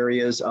couple of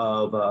areas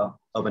of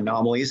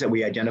anomalies that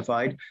we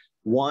identified.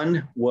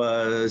 One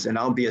was an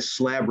obvious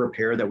slab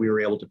repair that we were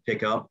able to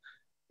pick up.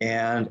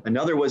 And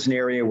another was an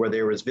area where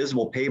there was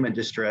visible pavement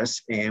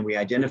distress, and we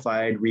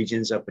identified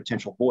regions of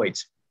potential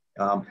voids.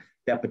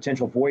 That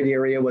potential void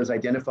area was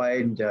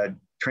identified and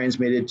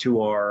transmitted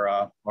to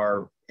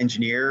our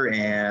engineer,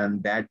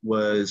 and that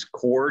was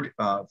cored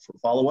for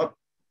follow-up.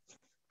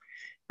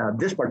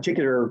 This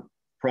particular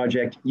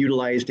project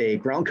utilized a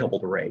ground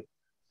coupled array,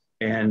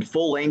 and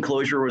full lane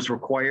closure was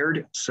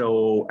required,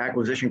 so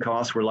acquisition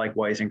costs were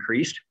likewise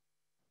increased.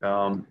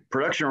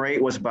 Production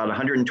rate was about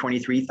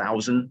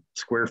 123,000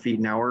 square feet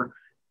an hour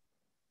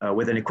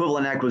with an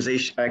equivalent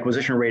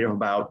acquisition rate of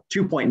about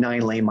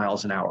 2.9 lane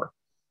miles an hour.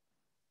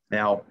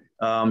 Now,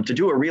 to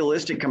do a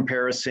realistic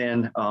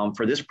comparison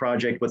for this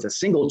project with a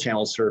single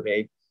channel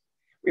survey,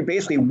 we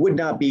basically would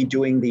not be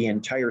doing the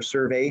entire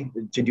survey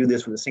to do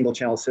this with a single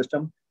channel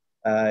system.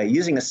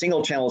 Using a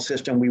single channel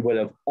system, we would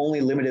have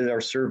only limited our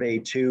survey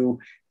to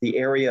the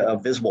area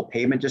of visible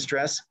pavement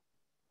distress.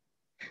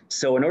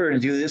 So in order to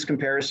do this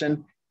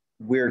comparison,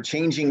 we're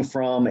changing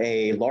from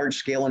a large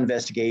scale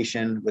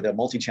investigation with a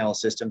multi-channel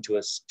system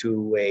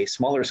to a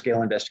smaller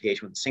scale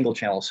investigation with a single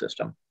channel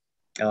system.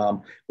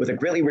 With a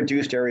greatly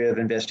reduced area of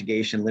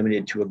investigation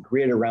limited to a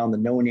grid around the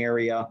known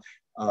area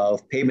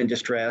of pavement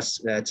distress.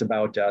 That's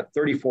about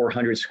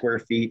 3,400 square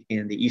feet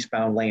in the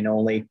eastbound lane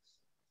only.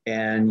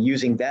 And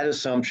using that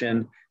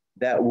assumption,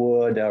 that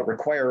would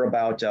require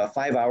about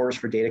 5 hours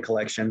for data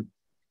collection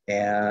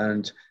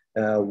and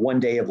 1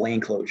 day of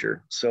lane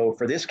closure. So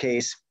for this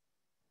case,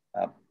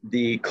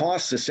 the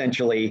costs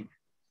essentially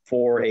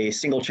for a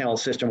single channel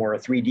system or a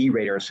 3D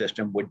radar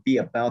system would be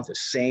about the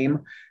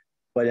same.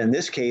 But in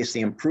this case, the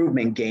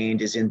improvement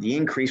gained is in the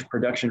increased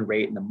production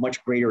rate and the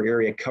much greater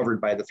area covered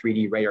by the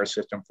 3D radar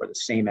system for the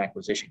same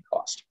acquisition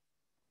cost.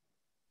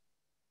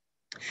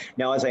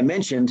 Now, as I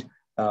mentioned,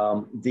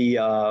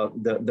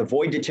 the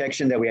void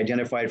detection that we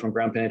identified from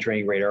ground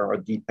penetrating radar, or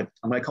I'm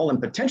going to call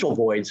them potential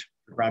voids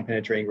for ground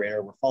penetrating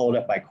radar, were followed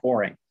up by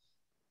coring.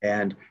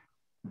 And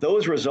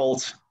those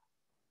results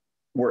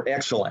were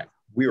excellent.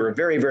 We were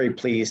very, very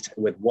pleased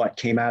with what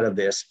came out of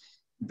this.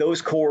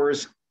 Those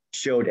cores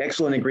showed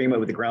excellent agreement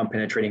with the ground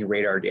penetrating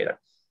radar data.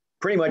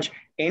 Pretty much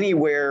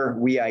anywhere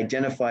we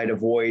identified a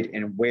void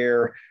and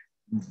where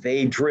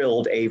they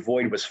drilled, a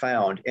void was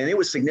found. And it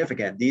was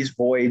significant. These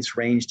voids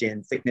ranged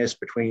in thickness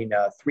between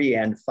 3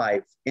 and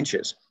 5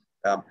 inches.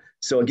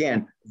 So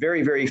again,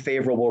 very, very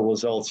favorable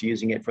results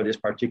using it for this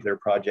particular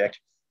project.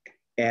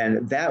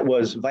 And that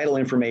was vital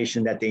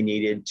information that they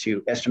needed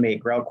to estimate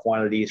grout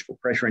quantities for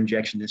pressure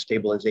injection and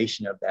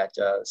stabilization of that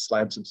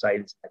slab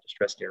subsidence in that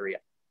distressed area.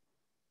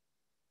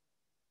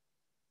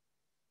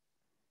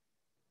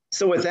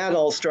 So with that,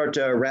 I'll start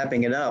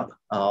wrapping it up.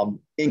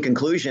 In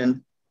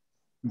conclusion,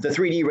 the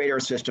 3D radar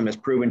system has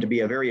proven to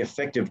be a very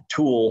effective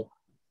tool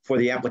for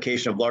the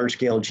application of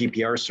large-scale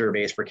GPR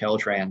surveys for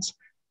Caltrans.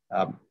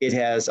 It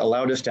has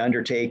allowed us to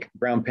undertake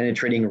ground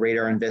penetrating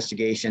radar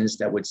investigations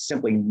that would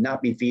simply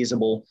not be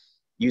feasible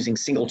using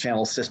single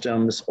channel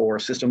systems or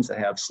systems that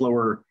have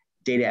slower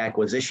data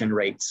acquisition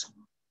rates.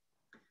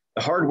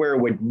 The hardware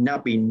would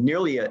not be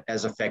nearly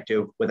as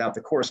effective without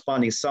the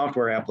corresponding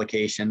software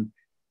application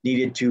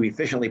needed to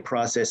efficiently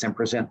process and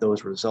present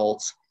those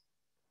results.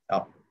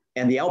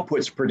 And the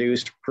outputs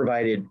produced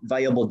provided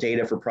valuable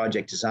data for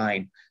project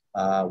design.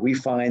 We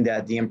find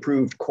that the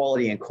improved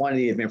quality and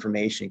quantity of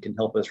information can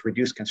help us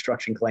reduce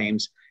construction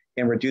claims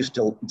and reduce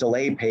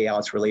delay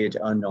payouts related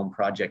to unknown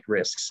project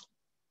risks.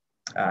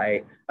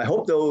 I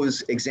hope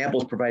those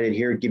examples provided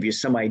here give you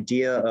some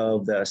idea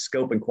of the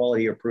scope and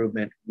quality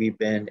improvement we've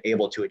been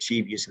able to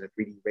achieve using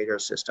the 3D radar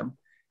system.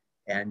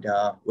 And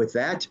with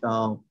that,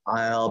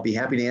 I'll be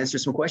happy to answer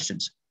some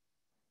questions.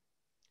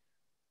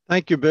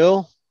 Thank you,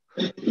 Bill.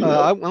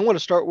 I want to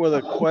start with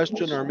a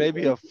question or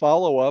maybe a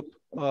follow-up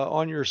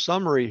on your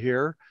summary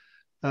here.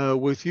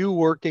 With you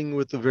working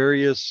with the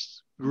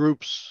various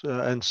groups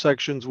and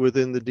sections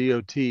within the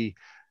DOT,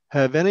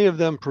 have any of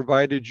them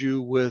provided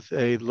you with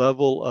a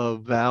level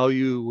of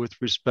value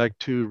with respect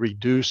to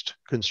reduced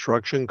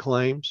construction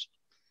claims?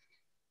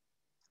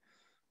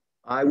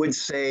 I would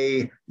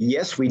say,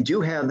 yes, we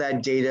do have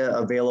that data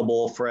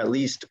available for at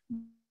least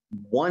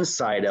one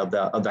side of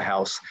the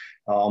house,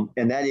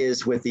 and that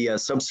is with the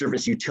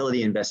subsurface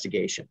utility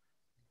investigation.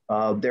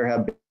 There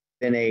have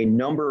been a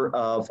number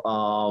of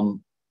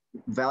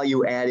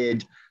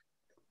value-added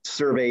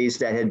surveys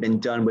that had been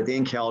done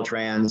within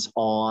Caltrans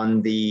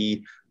on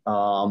the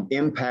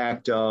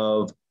impact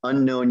of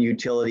unknown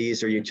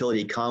utilities or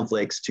utility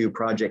conflicts to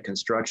project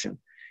construction.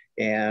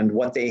 And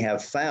what they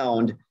have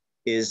found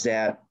is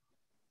that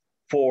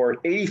for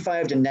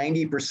 85 to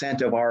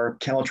 90% of our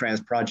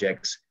Caltrans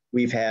projects,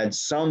 we've had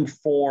some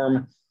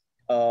form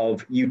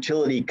of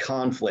utility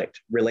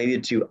conflict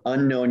related to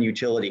unknown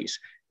utilities.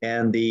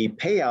 And the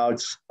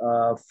payouts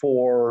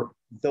for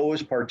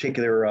those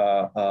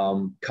particular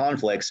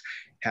conflicts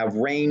have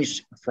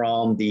ranged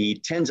from the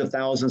tens of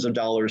thousands of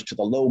dollars to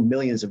the low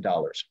millions of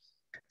dollars.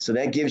 So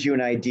that gives you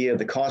an idea of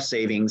the cost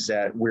savings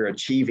that we're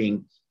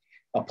achieving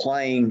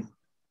applying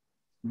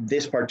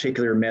this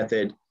particular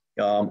method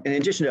in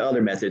addition to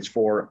other methods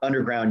for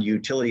underground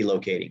utility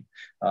locating.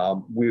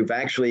 We've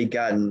actually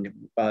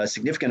gotten a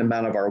significant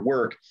amount of our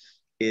work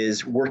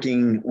is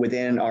working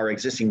within our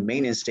existing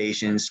maintenance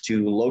stations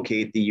to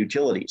locate the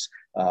utilities.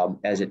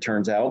 As it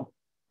turns out,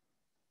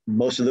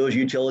 most of those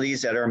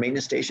utilities at our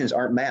maintenance stations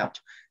aren't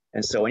mapped.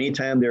 And so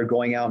anytime they're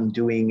going out and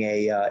doing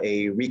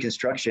a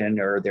reconstruction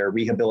or they're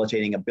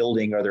rehabilitating a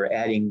building or they're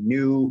adding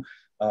new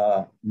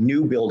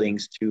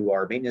buildings to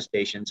our maintenance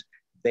stations,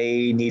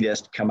 they need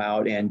us to come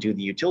out and do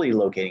the utility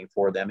locating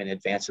for them in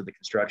advance of the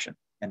construction.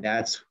 And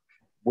that's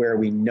where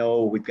we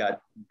know we've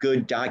got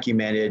good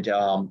documented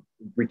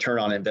return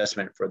on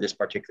investment for this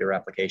particular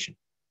application.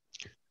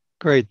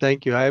 Great,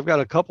 thank you. I've got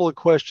a couple of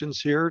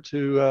questions here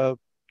to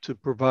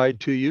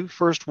provide to you.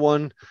 First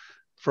one,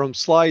 from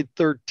slide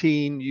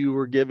 13, you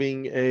were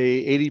giving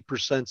a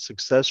 80%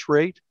 success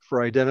rate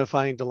for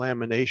identifying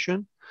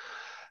delamination.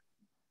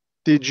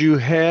 Did you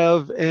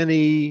have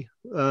any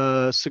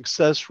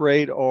success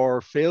rate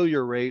or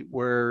failure rate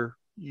where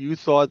you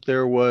thought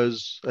there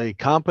was a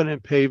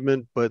competent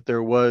pavement, but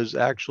there was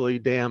actually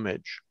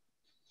damage?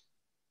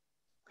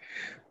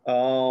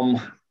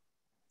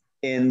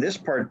 In this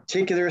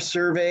particular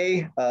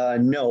survey,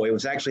 no, it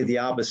was actually the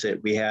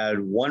opposite. We had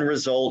one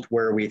result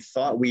where we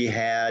thought we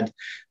had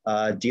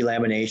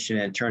delamination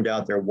and it turned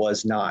out there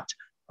was not.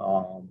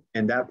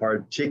 In that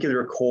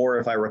particular core,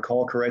 if I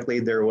recall correctly,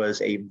 there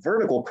was a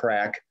vertical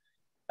crack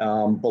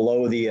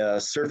below the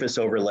surface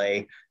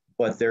overlay,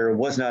 but there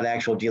was not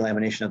actual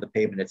delamination of the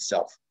pavement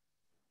itself.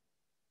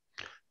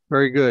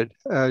 Very good.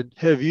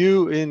 Have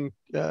you in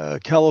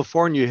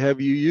California, have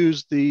you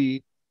used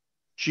the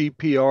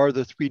GPR,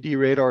 the 3D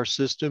radar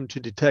system,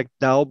 to detect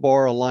dowel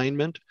bar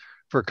alignment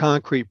for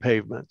concrete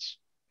pavements?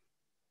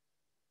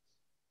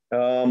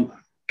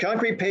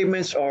 Concrete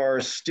pavements are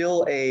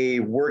still a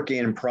work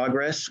in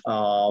progress.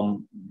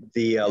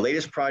 The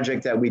latest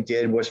project that we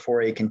did was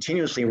for a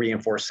continuously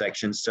reinforced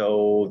section,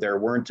 so there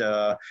weren't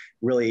there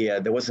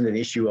wasn't an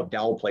issue of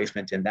dowel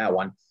placement in that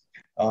one.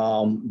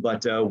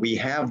 But we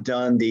have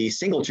done the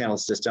single channel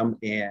system.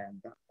 In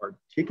that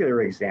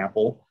particular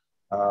example,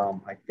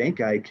 I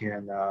think I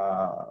can,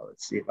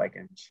 let's see if I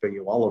can show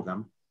you all of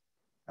them.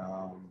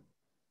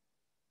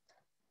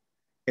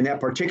 In that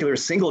particular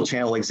single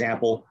channel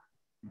example,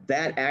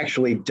 that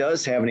actually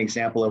does have an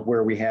example of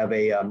where we have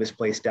a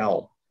misplaced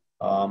dowel.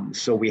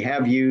 So we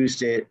have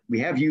used it, we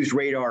have used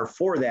radar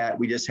for that.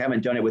 We just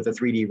haven't done it with the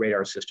 3D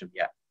radar system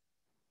yet.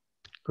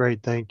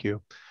 Great, thank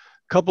you.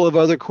 A couple of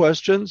other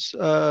questions.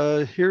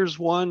 Here's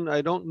one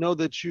I don't know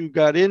that you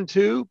got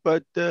into,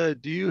 but do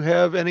you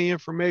have any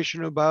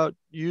information about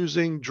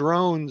using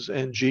drones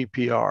and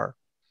GPR?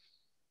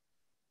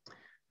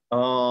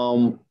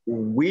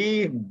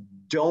 We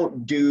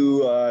don't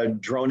do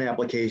drone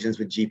applications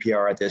with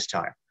GPR at this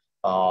time.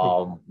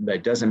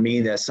 That doesn't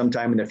mean that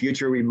sometime in the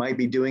future we might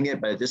be doing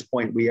it, but at this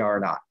point we are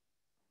not.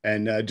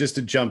 And just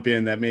to jump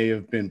in, that may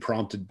have been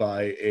prompted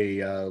by a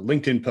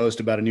LinkedIn post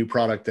about a new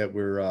product that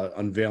we're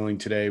unveiling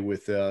today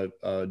with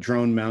a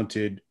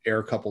drone-mounted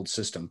air-coupled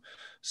system.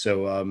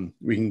 So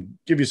we can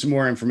give you some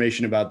more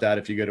information about that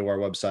if you go to our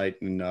website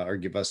and or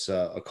give us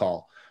a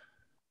call.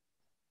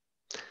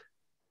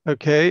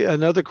 Okay,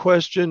 another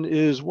question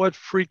is what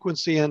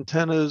frequency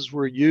antennas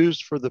were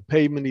used for the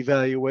pavement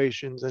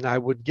evaluations? And I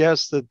would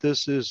guess that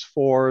this is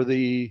for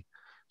the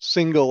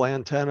single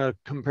antenna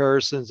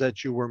comparisons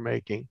that you were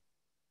making.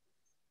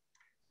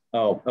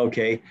 Oh,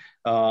 okay.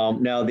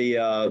 Now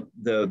the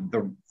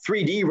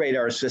 3D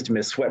radar system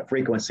is swept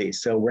frequency,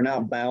 so we're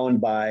not bound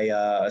by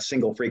a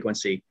single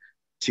frequency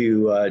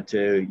to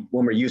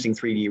when we're using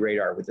 3D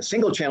radar. With the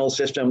single channel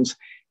systems,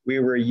 we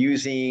were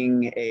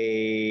using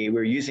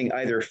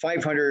either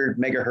 500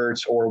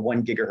 megahertz or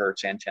 1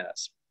 gigahertz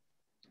antennas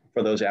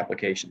for those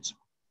applications.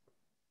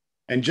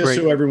 And just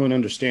so everyone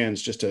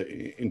understands, just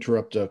to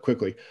interrupt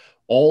quickly,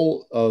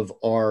 all of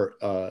our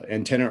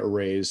antenna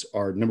arrays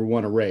are number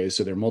one arrays,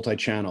 so they're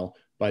multi-channel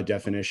by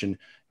definition,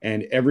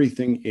 and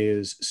everything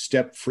is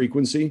step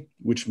frequency,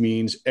 which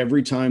means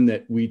every time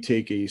that we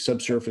take a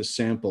subsurface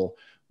sample,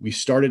 we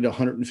start at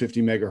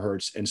 150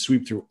 megahertz and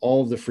sweep through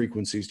all of the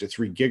frequencies to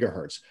 3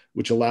 gigahertz,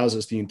 which allows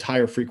us the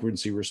entire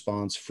frequency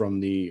response from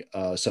the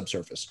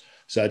subsurface.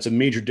 So it's a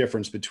major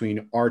difference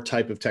between our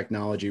type of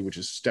technology, which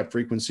is step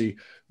frequency,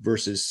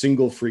 versus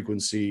single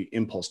frequency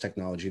impulse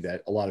technology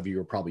that a lot of you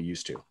are probably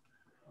used to.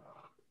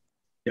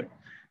 Yep.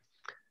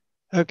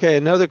 Okay,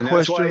 another question.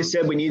 That's why I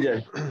said we need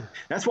to.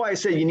 That's why I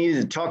said you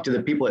needed to talk to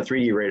the people at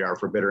 3D Radar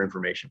for better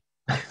information.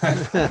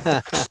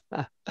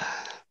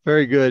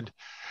 Very good.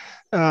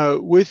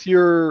 With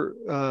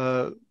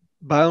your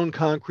bound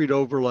concrete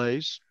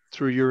overlays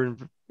through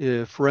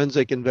your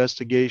forensic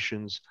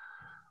investigations,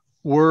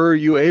 were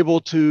you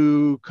able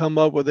to come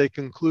up with a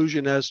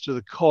conclusion as to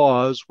the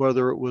cause,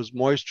 whether it was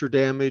moisture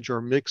damage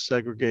or mix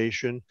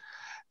segregation?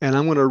 And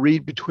I'm going to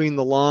read between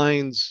the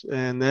lines,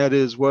 and that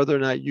is whether or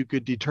not you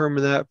could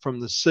determine that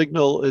from the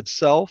signal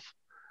itself,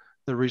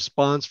 the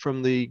response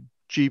from the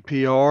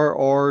GPR,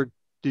 or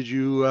did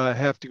you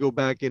have to go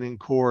back in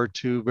core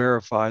to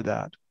verify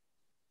that?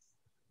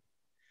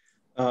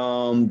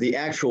 The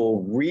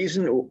actual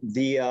reason,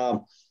 the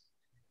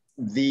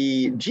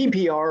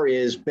GPR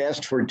is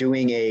best for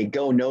doing a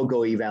go,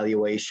 no-go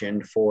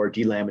evaluation for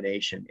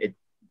delamination. It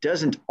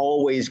doesn't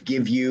always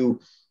give you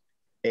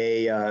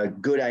a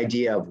good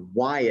idea of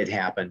why it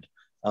happened.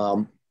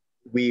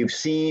 We've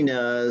seen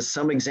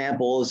some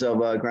examples of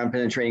ground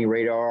penetrating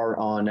radar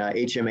on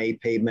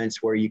HMA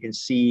pavements where you can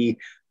see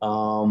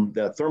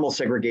the thermal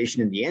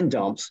segregation in the end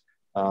dumps.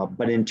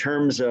 But in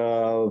terms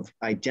of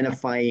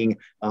identifying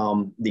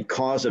the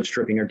cause of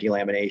stripping or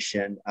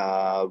delamination,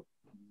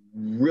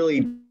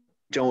 really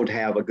don't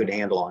have a good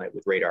handle on it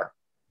with radar,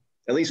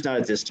 at least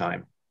not at this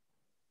time.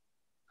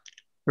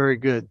 Very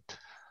good.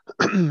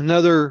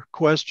 Another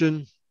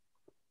question.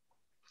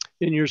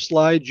 In your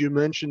slides, you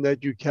mentioned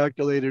that you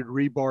calculated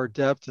rebar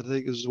depth. I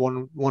think this is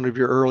one of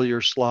your earlier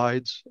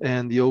slides,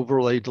 and the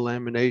overlay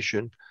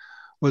delamination.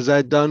 Was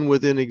that done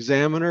within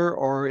Examiner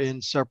or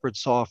in separate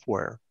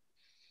software?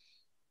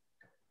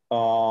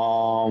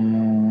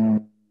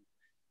 In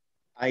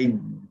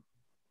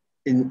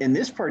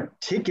this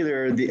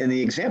particular, in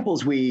the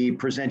examples we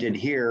presented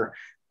here,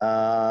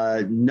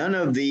 none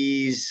of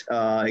these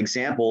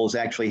examples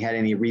actually had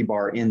any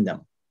rebar in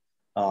them.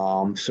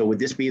 So would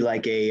this be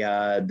like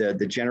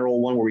the general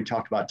one where we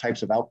talked about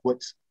types of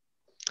outputs?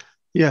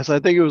 Yes, I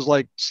think it was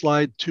like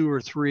slide 2 or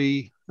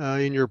 3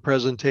 in your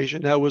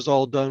presentation. That was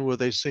all done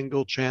with a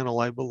single channel,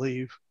 I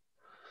believe.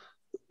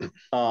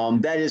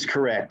 That is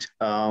correct.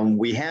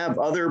 We have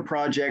other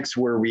projects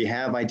where we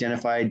have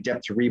identified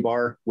depth to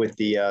rebar with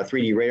the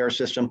 3D radar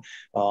system,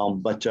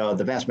 but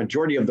the vast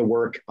majority of the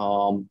work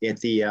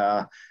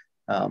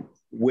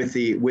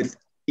with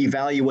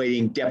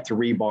evaluating depth to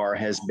rebar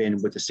has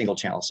been with the single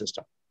channel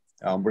system.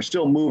 We're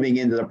still moving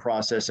into the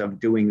process of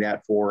doing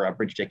that for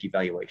bridge deck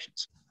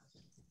evaluations.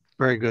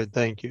 Very good,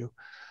 thank you.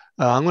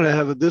 I'm going to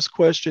have this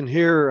question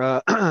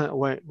here.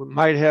 We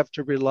might have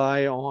to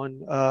rely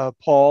on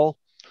Paul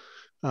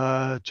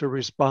to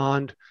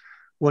respond.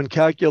 When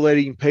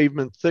calculating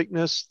pavement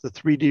thickness, the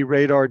 3D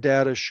radar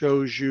data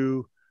shows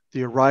you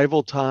the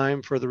arrival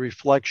time for the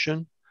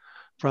reflection,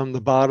 from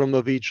the bottom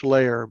of each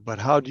layer, but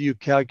how do you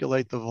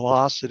calculate the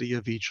velocity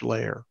of each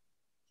layer?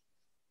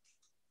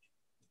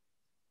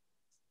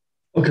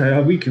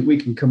 Okay, we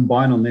can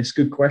combine on this.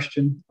 Good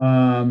question.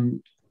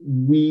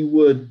 We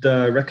would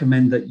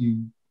recommend that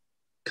you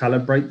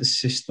calibrate the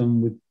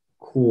system with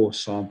core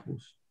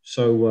samples.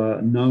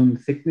 So known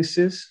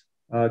thicknesses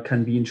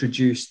can be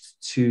introduced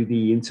to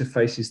the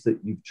interfaces that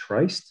you've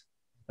traced,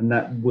 and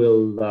that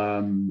will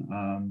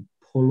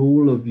pull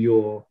all of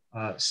your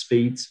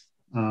speeds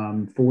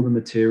for the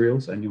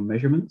materials and your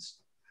measurements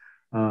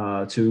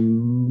to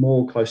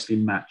more closely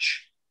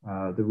match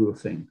the real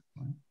thing.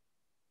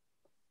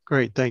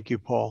 Great, thank you,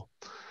 Paul.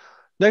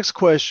 Next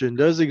question,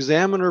 does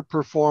Examiner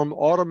perform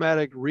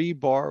automatic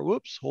rebar?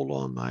 Whoops, hold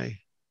on, my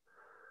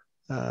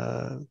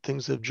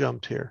things have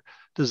jumped here.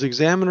 Does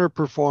Examiner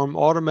perform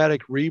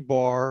automatic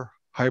rebar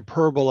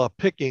hyperbola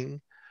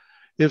picking?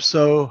 If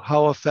so,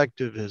 how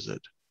effective is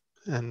it?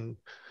 And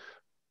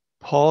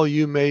Paul,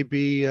 you may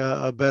be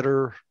a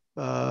better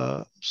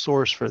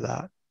source for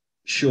that.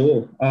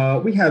 Sure.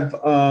 We have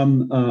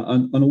an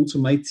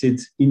automated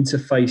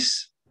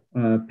interface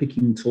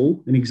picking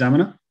tool in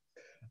Examiner.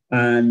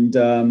 And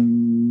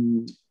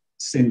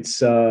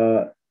since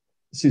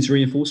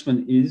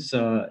reinforcement is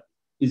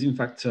in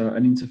fact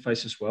an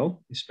interface as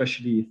well,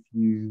 especially if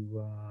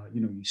you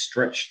you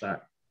stretch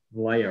that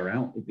layer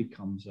out, it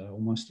becomes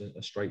almost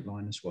a straight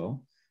line as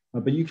well.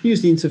 But you can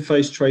use the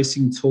interface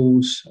tracing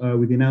tools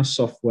within our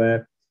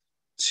software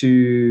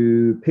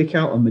to pick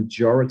out a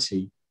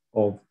majority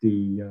of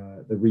the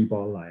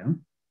rebar layer.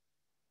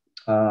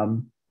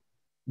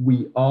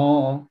 We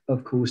are,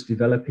 of course,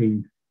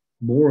 developing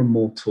more and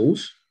more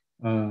tools,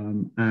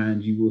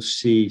 and you will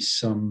see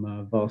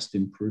some vast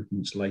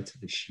improvements later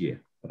this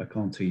year. But I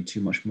can't tell you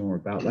too much more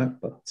about that,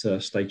 but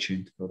stay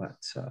tuned for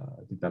that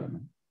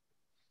development.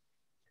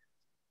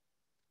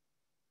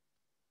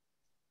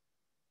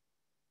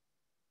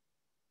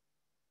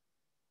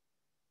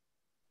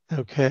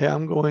 Okay,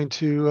 I'm going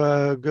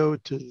to go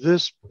to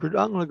this. I'm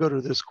going to go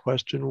to this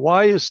question.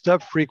 Why is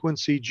step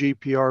frequency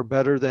GPR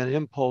better than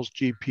impulse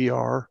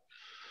GPR?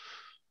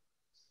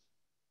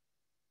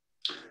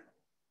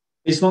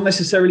 It's not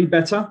necessarily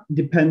better. It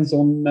depends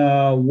on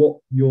what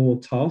your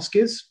task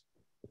is.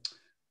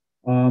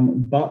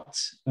 But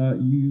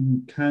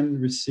you can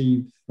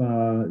receive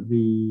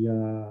the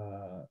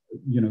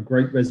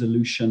great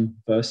resolution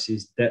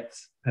versus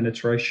depth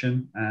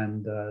penetration,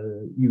 and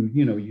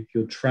if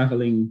you're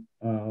traveling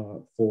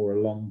for a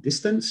long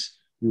distance,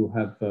 you'll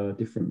have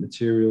different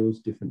materials,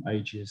 different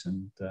ages,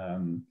 and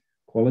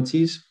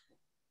qualities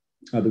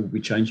that will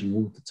be changing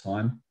all the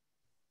time.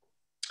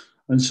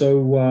 And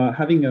so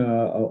having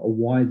a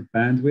wide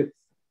bandwidth,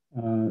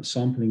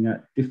 sampling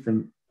at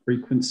different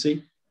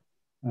frequency,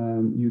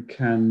 you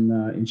can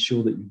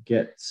ensure that you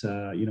get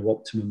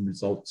optimum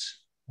results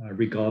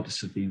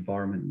regardless of the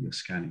environment that you're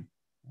scanning.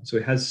 So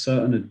it has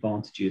certain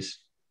advantages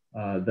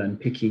than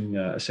picking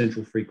a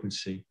central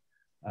frequency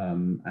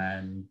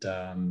and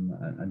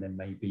then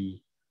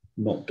maybe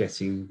not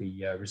getting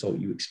the result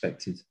you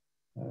expected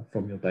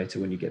from your data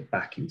when you get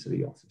back into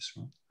the office.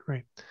 Right?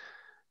 Great.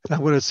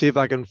 I'm going to see if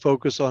I can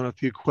focus on a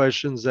few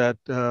questions that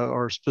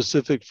are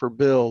specific for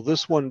Bill.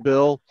 This one,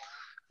 Bill,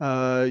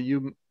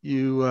 you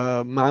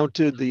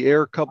mounted the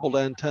air-coupled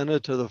antenna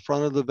to the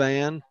front of the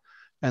van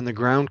and the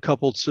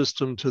ground-coupled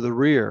system to the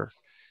rear.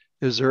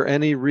 Is there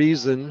any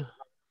reason,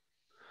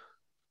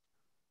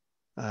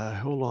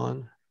 hold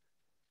on,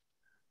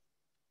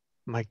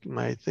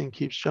 my thing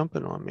keeps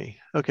jumping on me.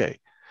 Okay,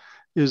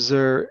 is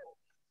there,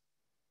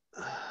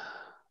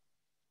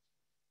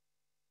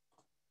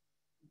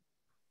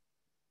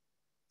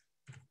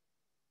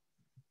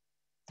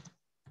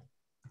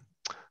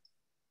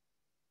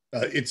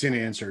 it's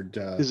unanswered.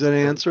 Is it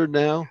answered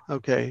now?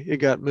 Okay, it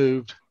got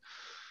moved.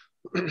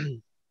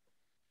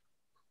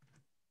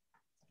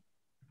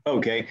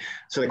 Okay,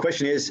 so the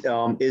question is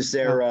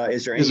there any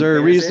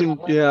a reason,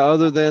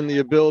 other than the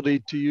ability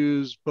to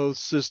use both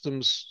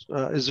systems?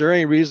 Is there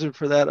any reason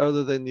for that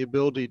other than the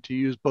ability to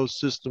use both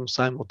systems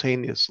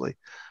simultaneously?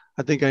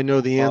 I think I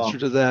know the answer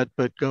to that,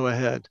 but go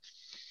ahead.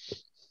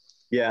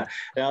 Yeah.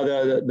 Now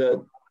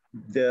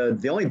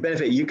the only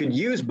benefit, you could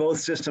use both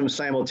systems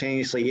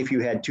simultaneously if you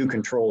had two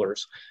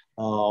controllers,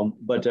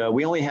 but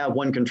we only have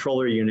one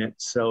controller unit,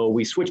 so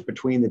we switch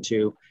between the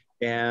two.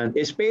 And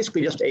it's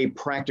basically just a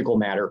practical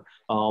matter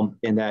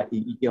in that,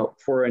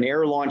 for an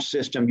air launch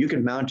system, you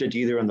can mount it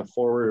either on the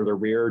forward or the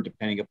rear,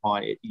 depending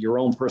upon your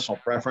own personal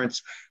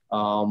preference.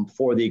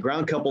 For the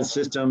ground coupled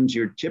systems,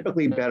 you're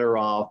typically better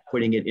off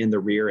putting it in the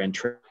rear and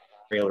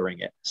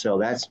trailering it. So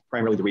that's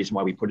primarily the reason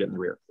why we put it in the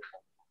rear.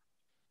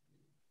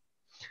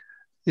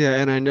 Yeah,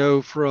 and I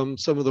know from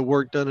some of the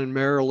work done in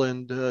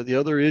Maryland, the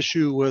other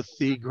issue with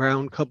the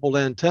ground coupled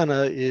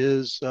antenna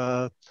is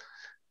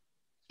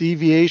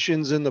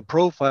deviations in the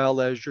profile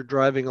as you're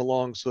driving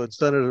along. So it's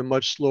done at a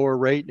much slower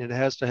rate, and it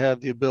has to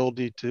have the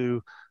ability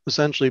to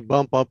essentially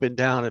bump up and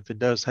down if it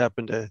does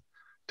happen to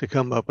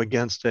come up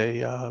against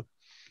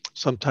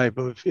some type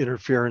of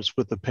interference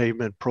with the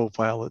pavement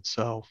profile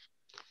itself.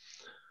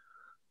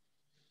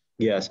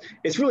 Yes,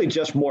 it's really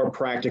just more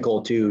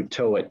practical to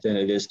tow it than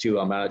it is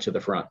to mount it to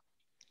the front.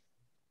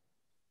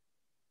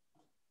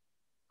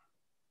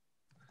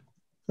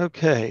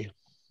 Okay.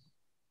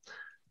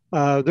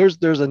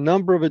 There's a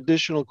number of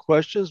additional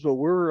questions, but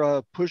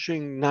we're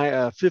pushing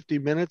 50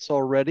 minutes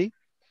already.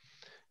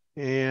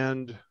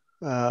 And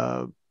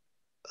let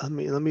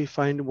me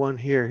find one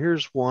here.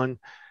 Here's one.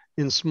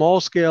 In small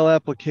scale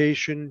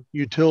application,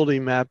 utility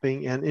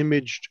mapping and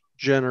image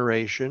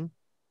generation,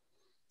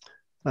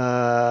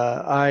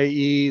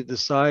 i.e. the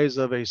size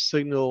of a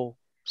single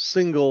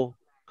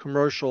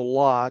commercial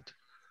lot,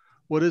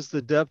 what is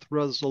the depth,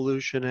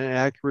 resolution, and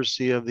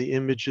accuracy of the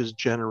images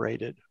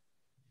generated?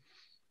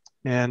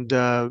 And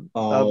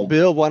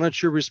Bill, why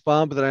don't you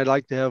respond? But then I'd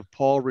like to have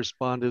Paul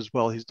respond as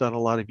well. He's done a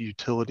lot of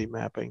utility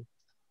mapping.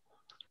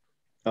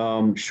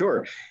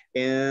 Sure.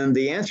 And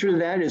the answer to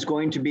that is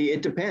going to be,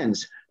 it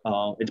depends.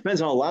 It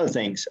depends on a lot of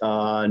things.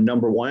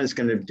 Number one, it's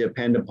going to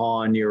depend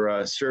upon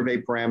your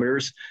survey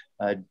parameters,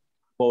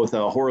 both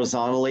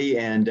horizontally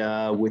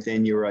and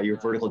within your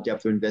vertical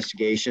depth of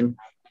investigation.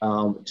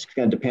 It's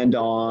going to depend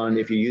on,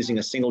 if you're using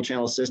a single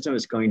channel system,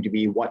 it's going to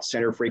be what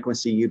center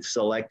frequency you've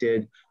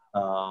selected.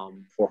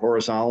 For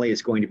horizontally,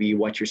 it's going to be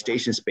what your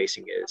station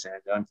spacing is.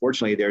 And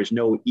unfortunately, there's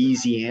no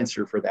easy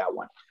answer for that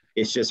one.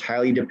 It's just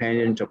highly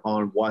dependent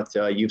upon what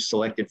you've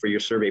selected for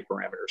your survey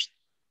parameters.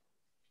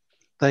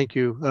 Thank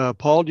you.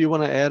 Paul, do you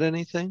want to add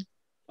anything?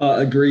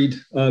 Agreed.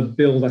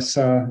 Bill, that's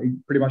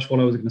pretty much what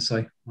I was going to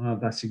say.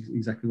 That's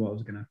exactly what I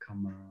was going to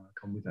come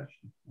with,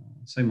 actually.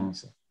 Same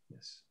answer,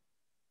 yes.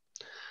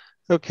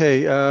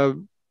 Okay,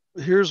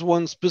 here's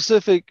one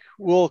specific.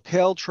 Will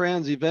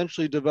CALTRANS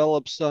eventually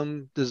develop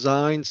some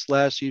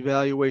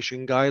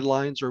design/evaluation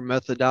guidelines or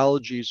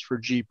methodologies for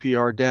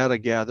GPR data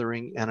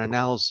gathering and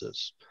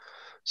analysis,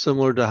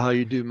 similar to how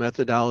you do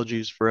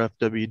methodologies for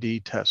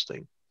FWD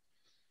testing?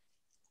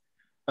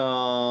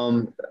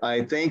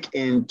 I think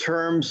in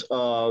terms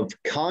of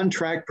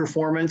contract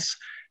performance,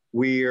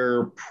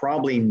 we're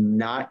probably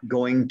not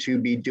going to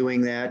be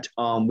doing that.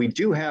 We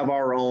do have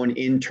our own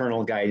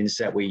internal guidance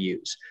that we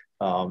use.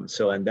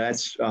 And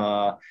that's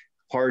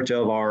part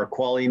of our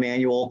quality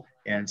manual.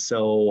 And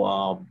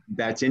so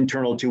that's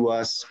internal to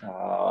us.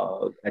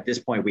 At this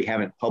point, we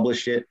haven't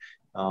published it.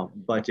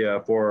 But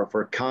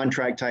for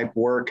contract type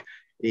work,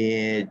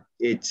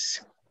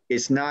 it's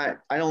not,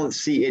 I don't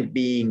see it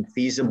being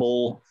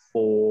feasible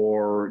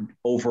for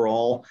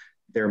overall.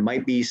 There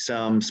might be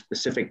some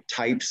specific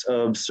types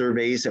of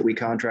surveys that we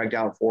contract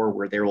out for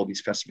where there will be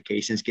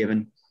specifications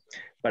given,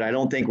 but I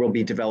don't think we'll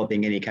be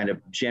developing any kind of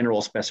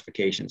general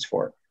specifications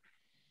for it.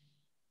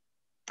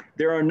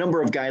 There are a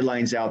number of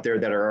guidelines out there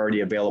that are already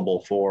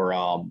available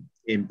for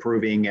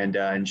improving and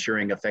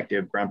ensuring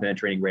effective ground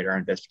penetrating radar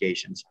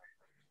investigations.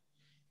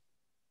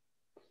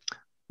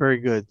 Very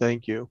good,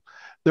 thank you.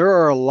 There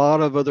are a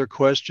lot of other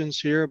questions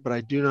here, but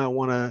I do not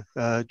want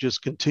to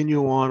just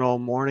continue on all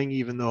morning,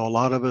 even though a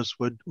lot of us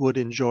would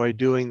enjoy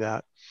doing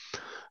that.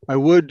 I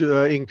would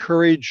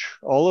encourage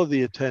all of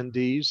the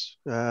attendees,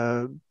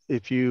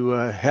 if you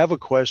have a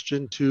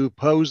question, to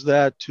pose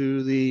that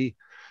to the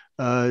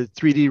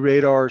 3D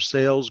Radar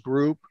sales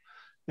group,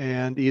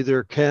 and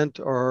either Kent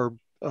or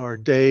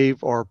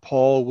Dave or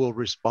Paul will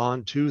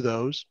respond to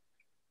those.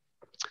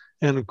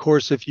 And of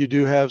course, if you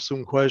do have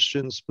some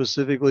questions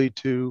specifically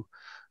to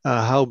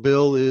how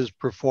Bill is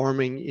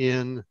performing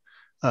in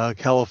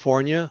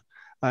California,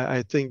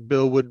 I think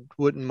Bill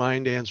wouldn't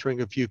mind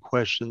answering a few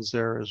questions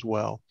there as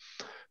well.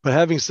 But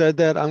having said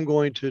that, I'm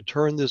going to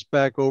turn this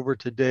back over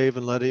to Dave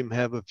and let him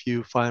have a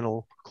few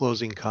final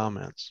closing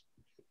comments.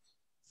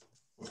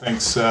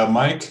 Thanks,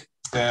 Mike.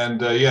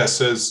 And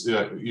yes, as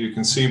you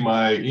can see,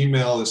 my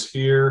email is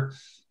here.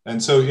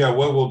 And so, yeah,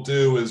 what we'll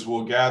do is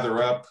we'll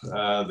gather up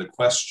the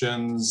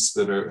questions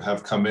that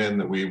have come in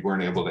that we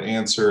weren't able to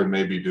answer, and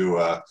maybe do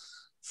a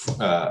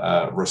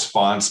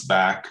response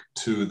back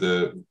to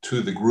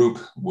the group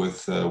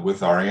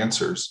with our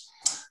answers.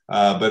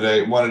 But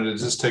I wanted to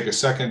just take a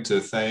second to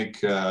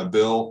thank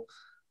Bill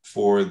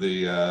for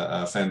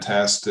the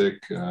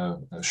fantastic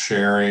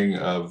sharing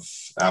of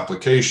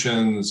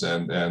applications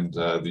and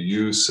the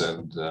use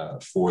and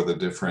for the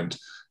different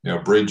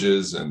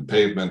bridges and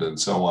pavement and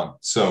so on.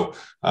 So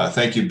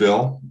thank you,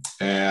 Bill.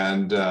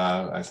 And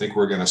I think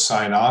we're going to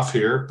sign off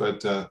here,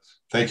 but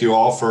thank you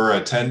all for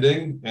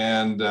attending,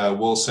 and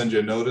we'll send you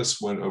a notice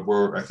when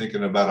I think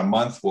in about a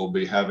month, we'll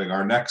be having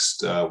our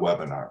next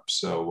webinar.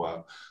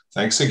 So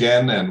thanks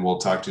again, and we'll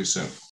talk to you soon.